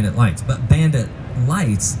 just Bandit Lights. But Bandit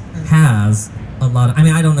Lights has a lot of,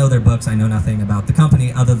 I don't know their books, I know nothing about the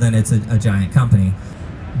company other than it's a giant company.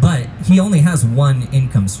 But he only has one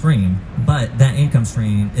income stream, but that income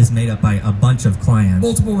stream is made up by a bunch of clients.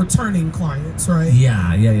 Multiple returning clients, right?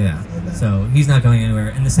 Yeah. So he's not going anywhere.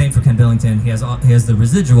 And the same for Ken Billington. He has the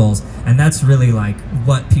residuals, and that's really like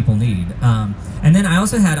what people need. And then I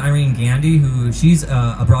also had Irene Gandy, who she's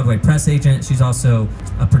a Broadway press agent. She's also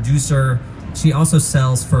a producer. She also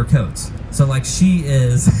sells fur coats. So like she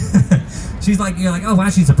is, she's like, you're like, oh wow,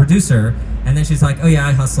 she's a producer. And then she's like, oh yeah,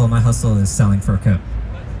 I hustle. My hustle is selling fur coat.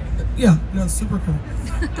 Yeah, no, super cool.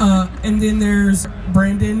 And then there's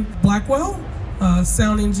Brandon Blackwell,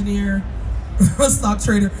 sound engineer, stock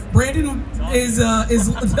trader. Brandon is no.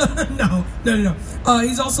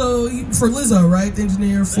 He's also for Lizzo, right? The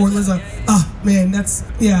engineer for Lizzo. Oh man, that's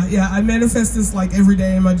yeah. I manifest this like every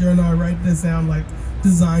day in my journal. I write this down like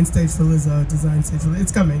design stage for Lizzo. Design stage for Lizzo.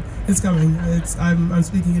 It's coming. I'm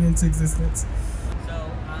speaking it into existence.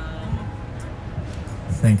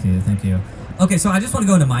 Thank you. Okay, so I just want to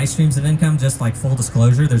go into my streams of income, just like full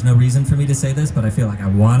disclosure. There's no reason for me to say this, but I feel like I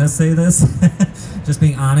want to say this. Just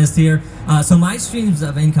being honest here. So my streams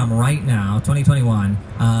of income right now, 2021,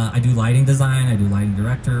 I do lighting design, I do lighting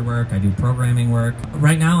director work, I do programming work.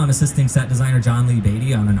 Right now I'm assisting set designer John Lee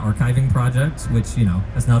Beatty on an archiving project, which, you know,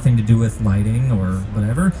 has nothing to do with lighting or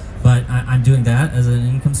whatever, but I'm doing that as an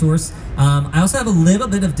income source. I also have a little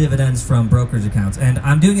bit of dividends from brokerage accounts, and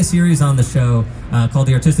I'm doing a series on the show called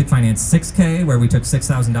the Artistic Finance 6K, where we took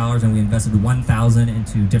 $6,000 and we invested $1,000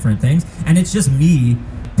 into different things, and it's just me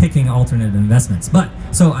picking alternate investments. But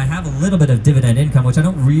so I have a little bit of dividend income, which I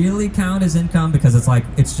don't really count as income because it's like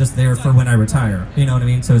it's just there for when I retire, you know what I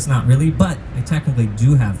mean? So it's not really, but I technically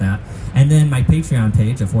do have that. And then my Patreon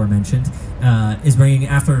page, aforementioned, is bringing,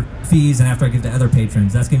 after fees and after I give to other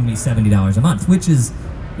patrons, that's giving me $70 a month, which is,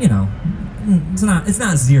 you know, it's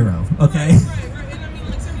not zero, okay? Right. And I mean,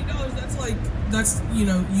 like $70, that's you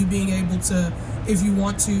know, you being able to, if you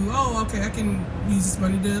want to, oh, okay, I can use this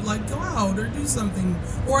money to like go out or do something,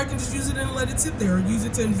 or I can just use it and let it sit there, or use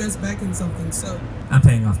it to invest back in something. So I'm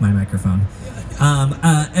paying off my microphone.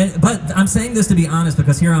 But I'm saying this to be honest,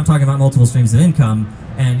 because here I'm talking about multiple streams of income,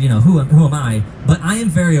 and you know, who am I? But I am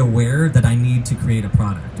very aware that I need to create a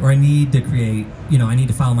product, or I need to create, you know, I need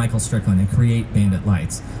to follow Michael Strickland and create Bandit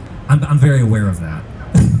Lights. I'm very aware of that.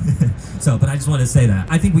 So, but I just wanted to say that.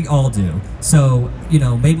 I think we all do. So, you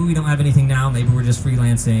know, maybe we don't have anything now, maybe we're just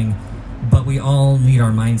freelancing, but we all need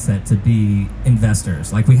our mindset to be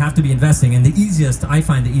investors. Like, we have to be investing, and I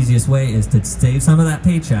find the easiest way is to save some of that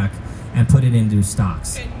paycheck and put it into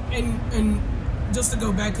stocks. And just to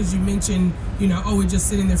go back, because you mentioned, you know, oh, it's just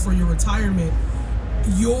sitting there for your retirement.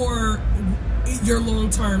 Your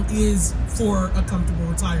long term is for a comfortable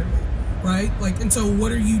retirement, right? Like, and so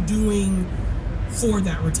what are you doing for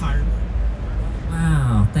that retirement?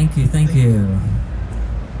 Wow, thank you.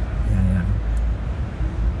 Yeah.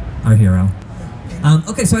 Our hero.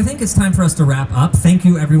 Okay, so I think it's time for us to wrap up. Thank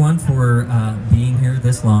you, everyone, for being here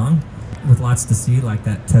this long, with lots to see, like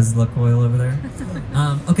that Tesla coil over there.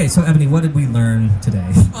 Okay, so Ebony, what did we learn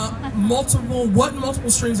today? What multiple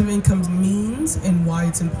streams of income means and why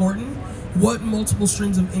it's important. What multiple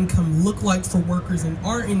streams of income look like for workers in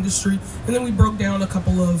our industry, and then we broke down a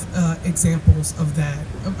couple of examples of that.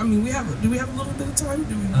 I mean, do we have a little bit of time?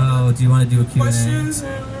 Do you want to do a Q&A? Questions? Do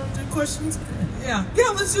questions? Yeah.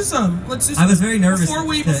 Let's do some. I was very nervous before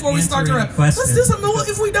we start to wrap. Questions. Let's do some.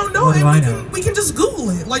 If we don't know it, we can just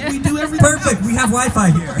Google it like we do everything. Perfect. We have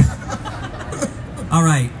Wi-Fi here. All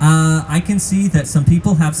right. I can see that some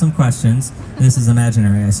people have some questions. This is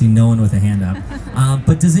imaginary. I see no one with a hand up.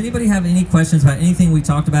 But does anybody have any questions about anything we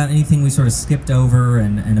talked about, anything we sort of skipped over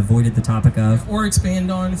and avoided the topic of? Or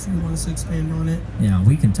expand on, if you want us to expand on it. Yeah,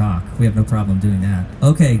 we can talk. We have no problem doing that.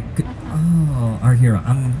 Okay. Oh, our hero.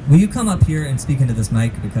 Will you come up here and speak into this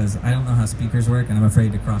mic? Because I don't know how speakers work, and I'm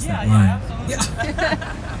afraid to cross that line. Yeah.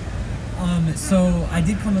 So I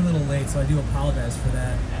did come a little late, so I do apologize for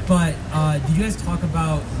that. But did you guys talk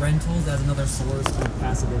about rentals as another source of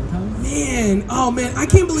passive income? Man, I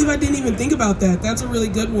can't believe I didn't even think about that. That's a really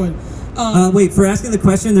good one. Wait, for asking the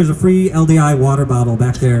question, there's a free LDI water bottle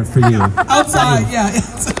back there for you. Outside, yeah.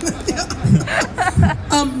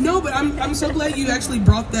 No, but I'm so glad you actually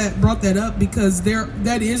brought that up, because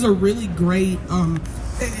that is a really great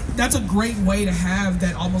that's a great way to have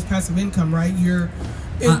that almost passive income, right?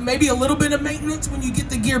 Maybe a little bit of maintenance when you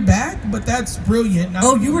get the gear back, but that's brilliant.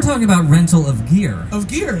 You were talking about rental of gear. Of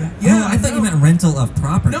gear, yeah. I thought you meant rental of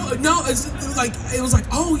property. No, it was like,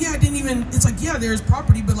 oh yeah, I didn't even. It's like, yeah, there's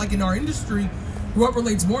property, but like in our industry, what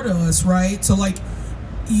relates more to us, right? So like,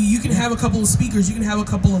 you can have a couple of speakers, you can have a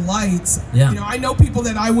couple of lights. Yeah. You know, I know people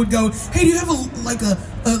that I would go, hey, do you have a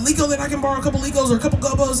Lego that I can borrow a couple Legos or a couple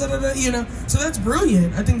Gobos, you know? So that's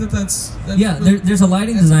brilliant. I think that's yeah, really, there's a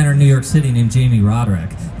lighting designer in New York City named Jamie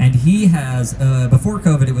Roderick, and he has, before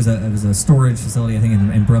COVID, it was a storage facility, I think,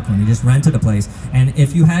 in Brooklyn. He just rented a place, and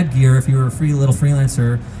if you had gear, if you were a little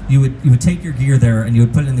freelancer, you would take your gear there and you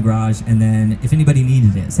would put it in the garage, and then if anybody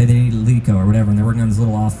needed it, say they needed a Lego or whatever, and they're working on this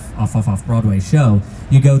little off Broadway show,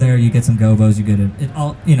 you go there, you get some Gobos, you get it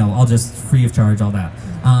all, you know, all just free of charge, all that.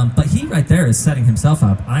 But he right there is setting himself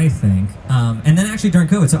up, I think. And then actually during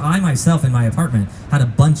COVID, so I myself in my apartment had a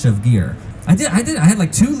bunch of gear. I had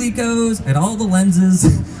like 2 Legos and all the lenses.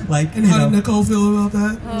 Like, and how did Nicole feel about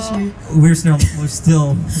that? We're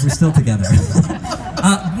still together.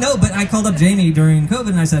 No, but I called up Jamie during COVID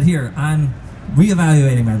and I said, here, I'm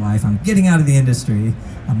reevaluating my life. I'm getting out of the industry.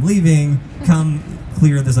 I'm leaving. Come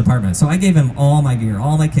clear this apartment. So I gave him all my gear,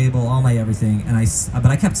 all my cable, all my everything, but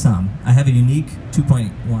I kept some. I have a unique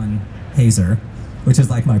 2.1 Hazer, which is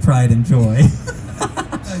like my pride and joy.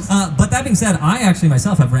 Nice. But that being said, I actually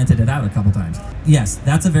myself have rented it out a couple times. Yes,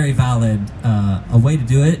 that's a very valid a way to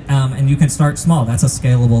do it, and you can start small. That's a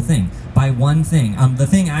scalable thing. Buy one thing. The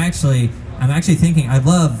thing I'm actually thinking, I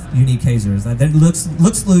love Unique Hazers.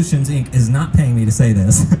 Look Solutions Inc. is not paying me to say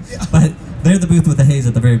this, but they're the booth with the haze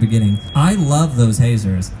at the very beginning. I love those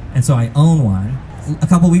hazers, and so I own one. A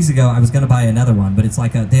couple weeks ago, I was going to buy another one, but it's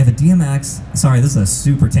like they have a DMX. Sorry, this is a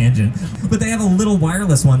super tangent, but they have a little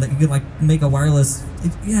wireless one that you can make a wireless.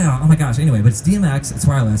 Oh my gosh. Anyway, but it's DMX. It's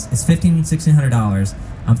wireless. It's $1,600.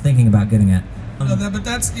 I'm thinking about getting it. But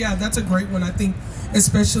that's a great one. I think,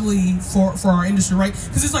 especially for our industry, right?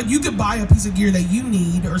 Because it's like you could buy a piece of gear that you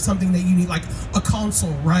need or something that you need, like a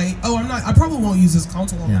console, right? I probably won't use this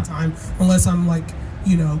console all the time unless I'm like,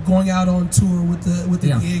 going out on tour with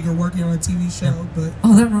the gig or working on a TV show. But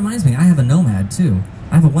that reminds me, I have a Nomad too.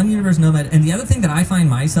 I have a One Universe Nomad, and the other thing that I find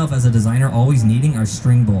myself as a designer always needing are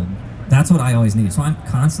string bulb. That's what I always need. So I'm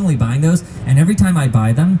constantly buying those, and every time I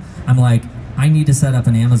buy them, I'm like, I need to set up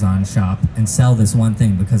an Amazon shop and sell this one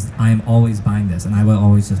thing because I am always buying this, and I will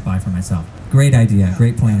always just buy for myself. Great idea,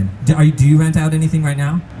 great plan. Do you rent out anything right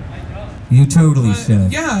now? You totally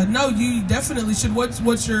should. Yeah, no, you definitely should.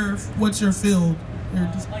 What's your field? You're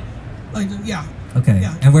just Okay.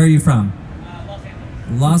 Yeah. And where are you from?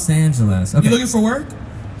 Los Angeles. Okay. You looking for work?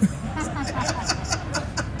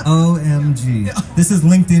 OMG. This is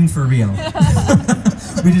LinkedIn for real.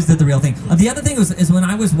 We just did the real thing. The other thing is when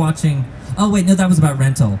I was watching. Oh wait, no, that was about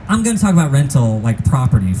rental. I'm going to talk about rental, like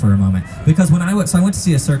property, for a moment, because I went to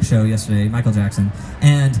see a Cirque show yesterday, Michael Jackson,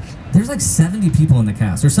 and there's like 70 people in the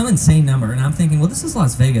cast, or some insane number, and I'm thinking, well, this is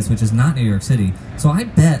Las Vegas, which is not New York City, so I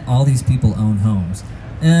bet all these people own homes.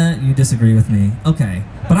 You disagree with me? Okay,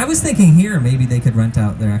 but I was thinking here maybe they could rent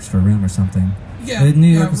out their extra room or something. Yeah, New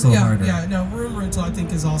York is a little harder. Yeah, no, room rental I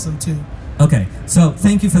think is awesome too. Okay, so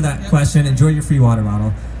thank you for that question. Enjoy your free water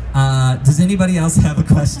bottle. Does anybody else have a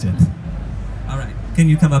question? All right, can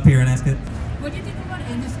you come up here and ask it? What do you think about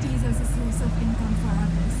NFTs as a source of income for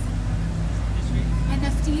artists?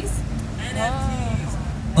 NFTs?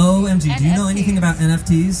 OMG, do you know anything about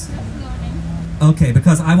NFTs? Learning. Okay,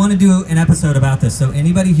 because I want to do an episode about this. So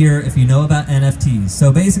anybody here, if you know about NFTs.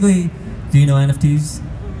 So basically, do you know NFTs?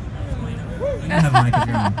 You don't have a mic if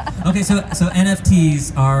you're on. Okay, so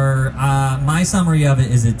NFTs are, my summary of it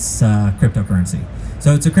is it's cryptocurrency.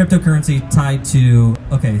 So it's a cryptocurrency tied to,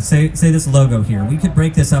 okay, say this logo here. We could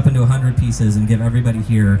break this up into 100 pieces and give everybody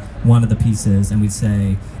here one of the pieces, and we'd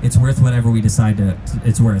say it's worth whatever we decide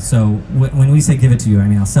it's worth. So when we say give it to you, I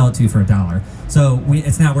mean, I'll sell it to you for $1. So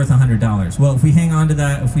it's now worth $100. Well, if we hang on to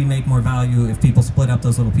that, if we make more value, if people split up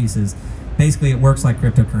those little pieces, basically it works like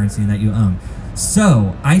cryptocurrency that you own.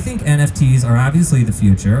 So I think NFTs are obviously the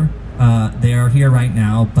future. They are here right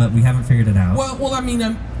now, but we haven't figured it out. Well, I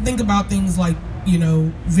mean, think about things like,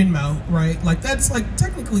 Venmo, right? Like that's like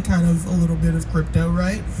technically kind of a little bit of crypto,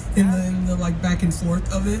 right? In the like back and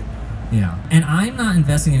forth of it. Yeah, and I'm not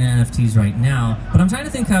investing in NFTs right now, but I'm trying to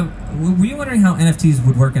think were you wondering how NFTs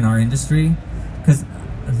would work in our industry? Because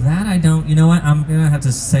that I don't, you know what, I'm going to have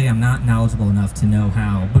to say I'm not knowledgeable enough to know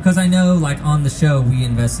how. Because I know, like, on the show, we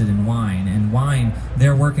invested in wine, and wine,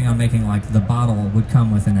 they're working on making, like, the bottle would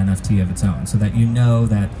come with an NFT of its own, so that you know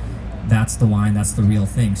that that's the wine, that's the real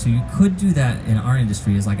thing. So you could do that in our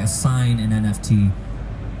industry, is like assign an NFT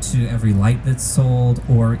to every light that's sold,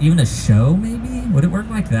 or even a show, maybe? Would it work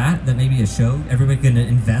like that? That maybe a show, everybody can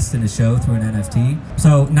invest in a show through an NFT?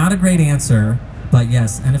 So, not a great answer. But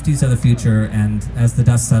yes, NFTs are the future, and as the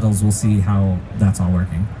dust settles, we'll see how that's all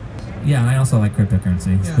working. Yeah, and I also like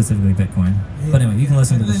cryptocurrency, specifically Bitcoin. Yeah. But anyway, you can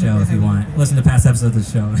listen to the show if you want. Listen to past episodes of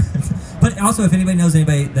the show. But also, if anybody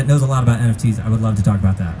that knows a lot about NFTs, I would love to talk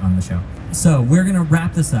about that on the show. So we're going to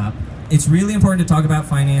wrap this up. It's really important to talk about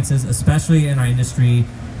finances, especially in our industry.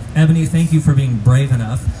 Ebony, thank you for being brave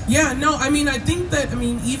enough. Yeah, no, I mean, I think that,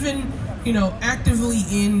 even... actively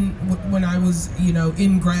when I was,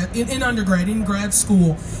 in undergrad, in grad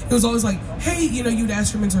school, it was always like, hey, you'd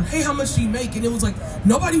ask your mentor, hey, how much do you make? And it was like,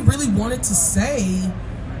 nobody really wanted to say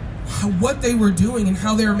what they were doing and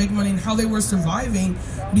how they were making money and how they were surviving,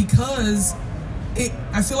 because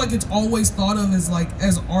I feel like it's always thought of as like,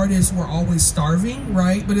 as artists, we're always starving,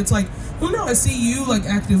 right? But it's like, well, no, I see you like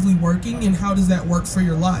actively working, and how does that work for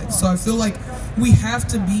your life? So I feel like we have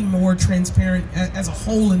to be more transparent as a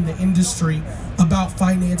whole in the industry about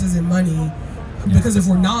finances and money, because if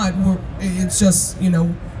we're not, it's just,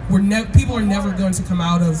 people are never going to come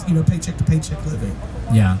out of, paycheck to paycheck living.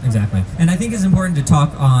 Yeah, exactly. And I think it's important to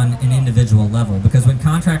talk on an individual level, because when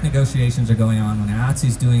contract negotiations are going on, when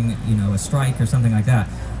IATSE's doing, a strike or something like that,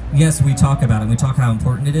 yes, we talk about it, we talk how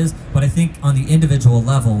important it is, but I think on the individual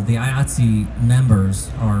level, the IATSE members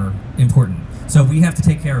are important. So we have to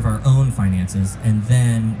take care of our own finances, and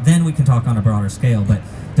then we can talk on a broader scale. But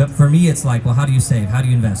for me, it's like, well, how do you save? How do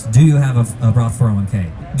you invest? Do you have a Roth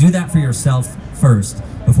 401k? Do that for yourself first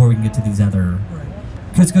before we can get to these other...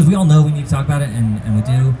 Because we all know we need to talk about it, and we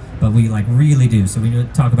do, but we like really do. So we need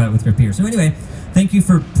to talk about it with your peers. So anyway, thank you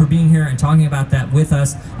for being here and talking about that with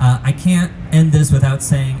us. I can't end this without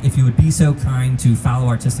saying, if you would be so kind to follow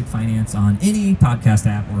Artistic Finance on any podcast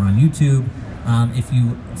app or on YouTube. If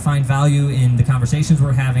you find value in the conversations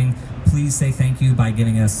we're having, please say thank you by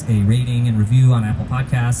giving us a rating and review on Apple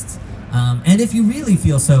Podcasts. And if you really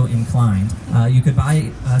feel so inclined, you could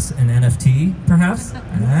buy us an NFT, perhaps.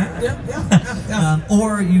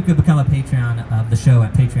 Or you could become a Patreon of the show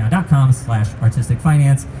at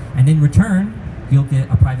patreon.com/artisticfinance. And in return, you'll get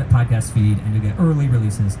a private podcast feed and you'll get early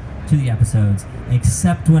releases to the episodes,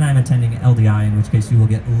 except when I'm attending LDI, in which case you will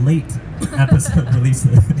get late episode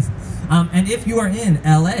releases. And if you are in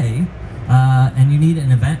LA and you need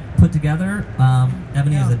an event put together,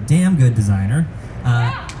 Ebony is a damn good designer.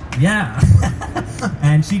 Yeah,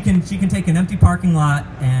 and she can take an empty parking lot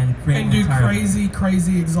and create and do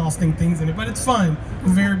crazy, exhausting things in it. But it's fun.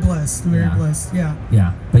 I'm very blessed. Blessed. Yeah.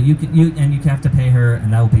 Yeah, but you have to pay her,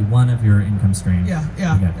 and that will be one of your income streams.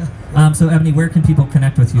 Yeah. So Ebony, where can people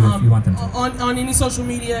connect with you if you want them to? On any social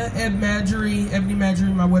media, Ebony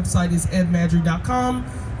Madry. My website is ebmadry.com.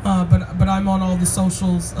 But I'm on all the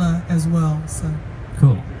socials as well. So.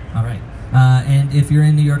 Cool. All right. And if you're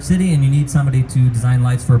in New York City and you need somebody to design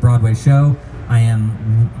lights for a Broadway show, I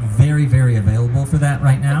am very, very available for that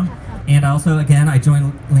right now. And also, again, I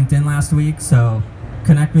joined LinkedIn last week, so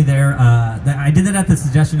connect me there. I did that at the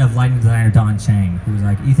suggestion of lighting designer Dawn Chang, who was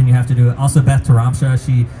like, Ethan, you have to do it. Also, Beth Taramsha,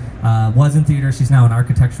 she was in theater. She's now an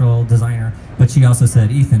architectural designer, but she also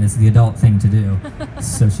said, Ethan, it's the adult thing to do.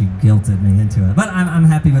 So she guilted me into it. But I'm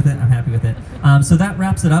happy with it. So that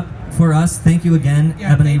wraps it up for us. Thank you again,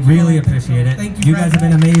 Ebony. Really appreciate it. Thank you. You guys have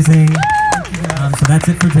been amazing. So that's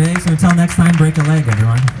it for today. So until next time, break a leg,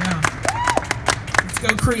 everyone. Yeah. Let's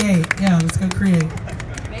go create.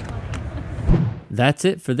 That's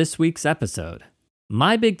it for this week's episode.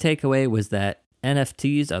 My big takeaway was that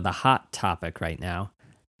NFTs are the hot topic right now,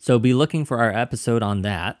 so be looking for our episode on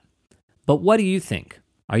that. But what do you think?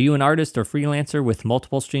 Are you an artist or freelancer with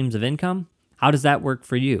multiple streams of income? How does that work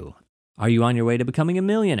for you? Are you on your way to becoming a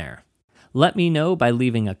millionaire? Let me know by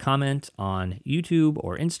leaving a comment on YouTube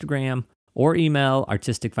or Instagram, or email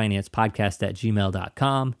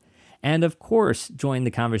artisticfinancepodcast@gmail.com. And of course, join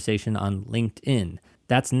the conversation on LinkedIn.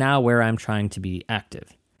 That's now where I'm trying to be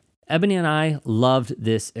active. Ebony and I loved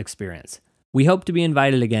this experience. We hope to be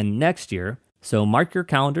invited again next year, so mark your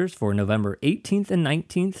calendars for November 18th and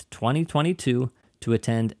 19th, 2022 to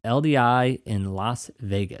attend LDI in Las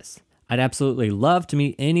Vegas. I'd absolutely love to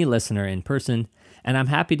meet any listener in person, and I'm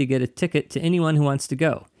happy to get a ticket to anyone who wants to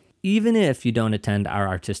go, even if you don't attend our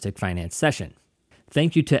Artistic Finance session.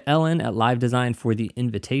 Thank you to Ellen at Live Design for the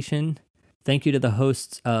invitation. Thank you to the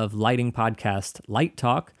hosts of lighting podcast Light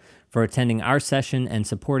Talk for attending our session and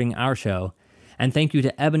supporting our show. And thank you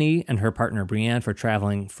to Ebony and her partner Brianne for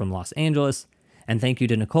traveling from Los Angeles. And thank you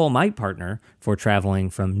to Nicole, my partner, for traveling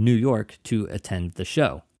from New York to attend the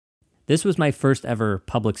show. This was my first ever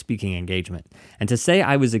public speaking engagement, and to say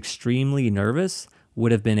I was extremely nervous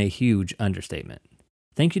would have been a huge understatement.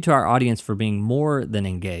 Thank you to our audience for being more than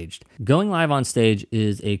engaged. Going live on stage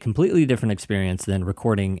is a completely different experience than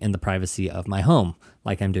recording in the privacy of my home,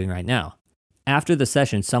 like I'm doing right now. After the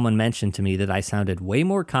session, someone mentioned to me that I sounded way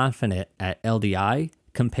more confident at LDI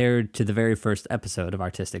compared to the very first episode of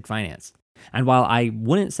Artistic Finance. And while I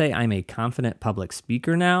wouldn't say I'm a confident public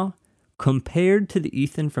speaker now, compared to the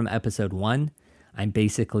Ethan from episode 1, I'm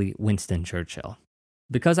basically Winston Churchill.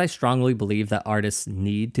 Because I strongly believe that artists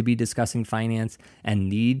need to be discussing finance and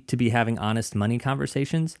need to be having honest money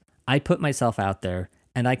conversations, I put myself out there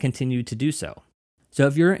and I continue to do so. So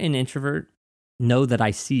if you're an introvert, know that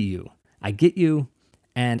I see you, I get you,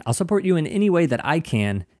 and I'll support you in any way that I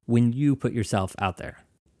can when you put yourself out there.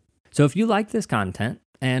 So if you like this content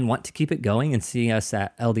and want to keep it going and see us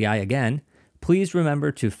at LDI again, please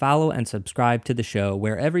remember to follow and subscribe to the show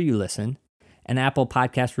wherever you listen. An Apple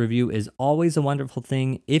Podcast review is always a wonderful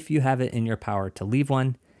thing if you have it in your power to leave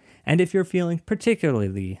one. And if you're feeling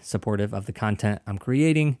particularly supportive of the content I'm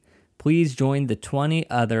creating, please join the 20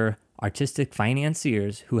 other artistic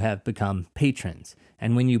financiers who have become patrons.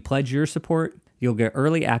 And when you pledge your support, you'll get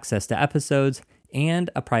early access to episodes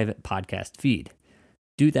and a private podcast feed.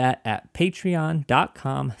 Do that at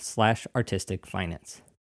patreon.com/artisticfinance.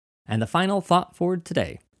 And the final thought for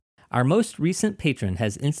today. Our most recent patron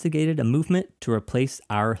has instigated a movement to replace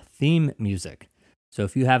our theme music. So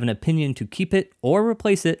if you have an opinion to keep it or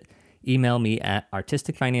replace it, email me at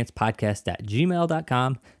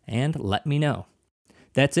artisticfinancepodcast@gmail.com and let me know.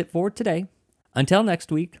 That's it for today. Until next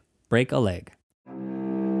week, break a leg.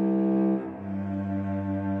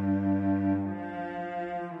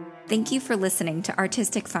 Thank you for listening to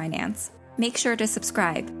Artistic Finance. Make sure to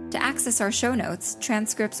subscribe. To access our show notes,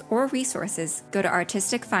 transcripts, or resources, go to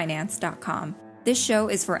artisticfinance.com. This show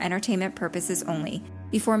is for entertainment purposes only.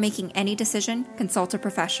 Before making any decision, consult a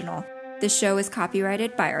professional. This show is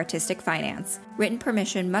copyrighted by Artistic Finance. Written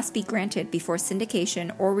permission must be granted before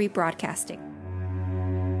syndication or rebroadcasting.